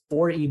 It's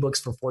 4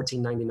 ebooks for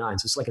 $14.99.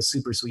 So it's like a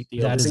super sweet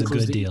deal. That is a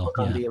good deal.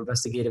 On the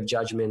investigative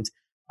judgment,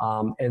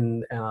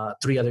 and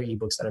 3 other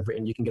ebooks that I've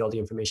written. You can get all the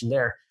information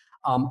there.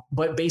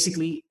 But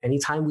basically,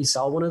 anytime we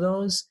sell one of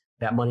those,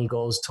 that money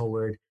goes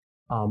toward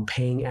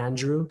paying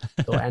Andrew,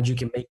 so Andrew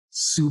can make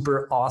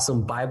super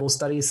awesome Bible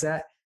study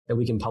set that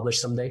we can publish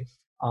someday.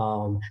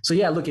 So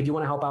yeah, look, if you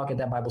want to help out, get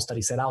that Bible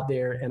study set out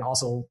there, and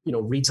also,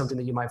 read something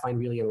that you might find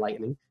really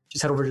enlightening,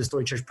 just head over to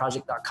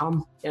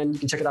storychurchproject.com and you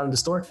can check it out in the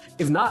store.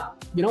 If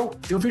not,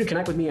 feel free to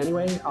connect with me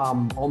anyway.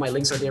 All my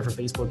links are there for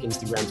Facebook,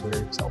 Instagram,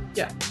 Twitter. So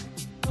yeah.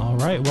 All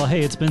right. Well,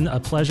 hey, it's been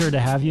a pleasure to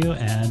have you,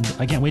 and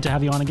I can't wait to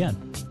have you on again.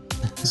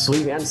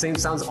 Sweet, man. Same,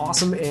 sounds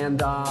awesome.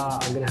 And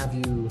I'm going to have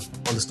you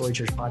on the Story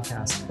Church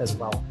podcast as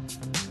well.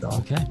 So.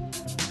 Okay.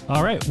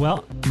 All right.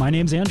 Well, my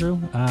name's Andrew.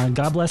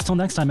 God bless. Till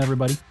next time,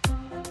 everybody.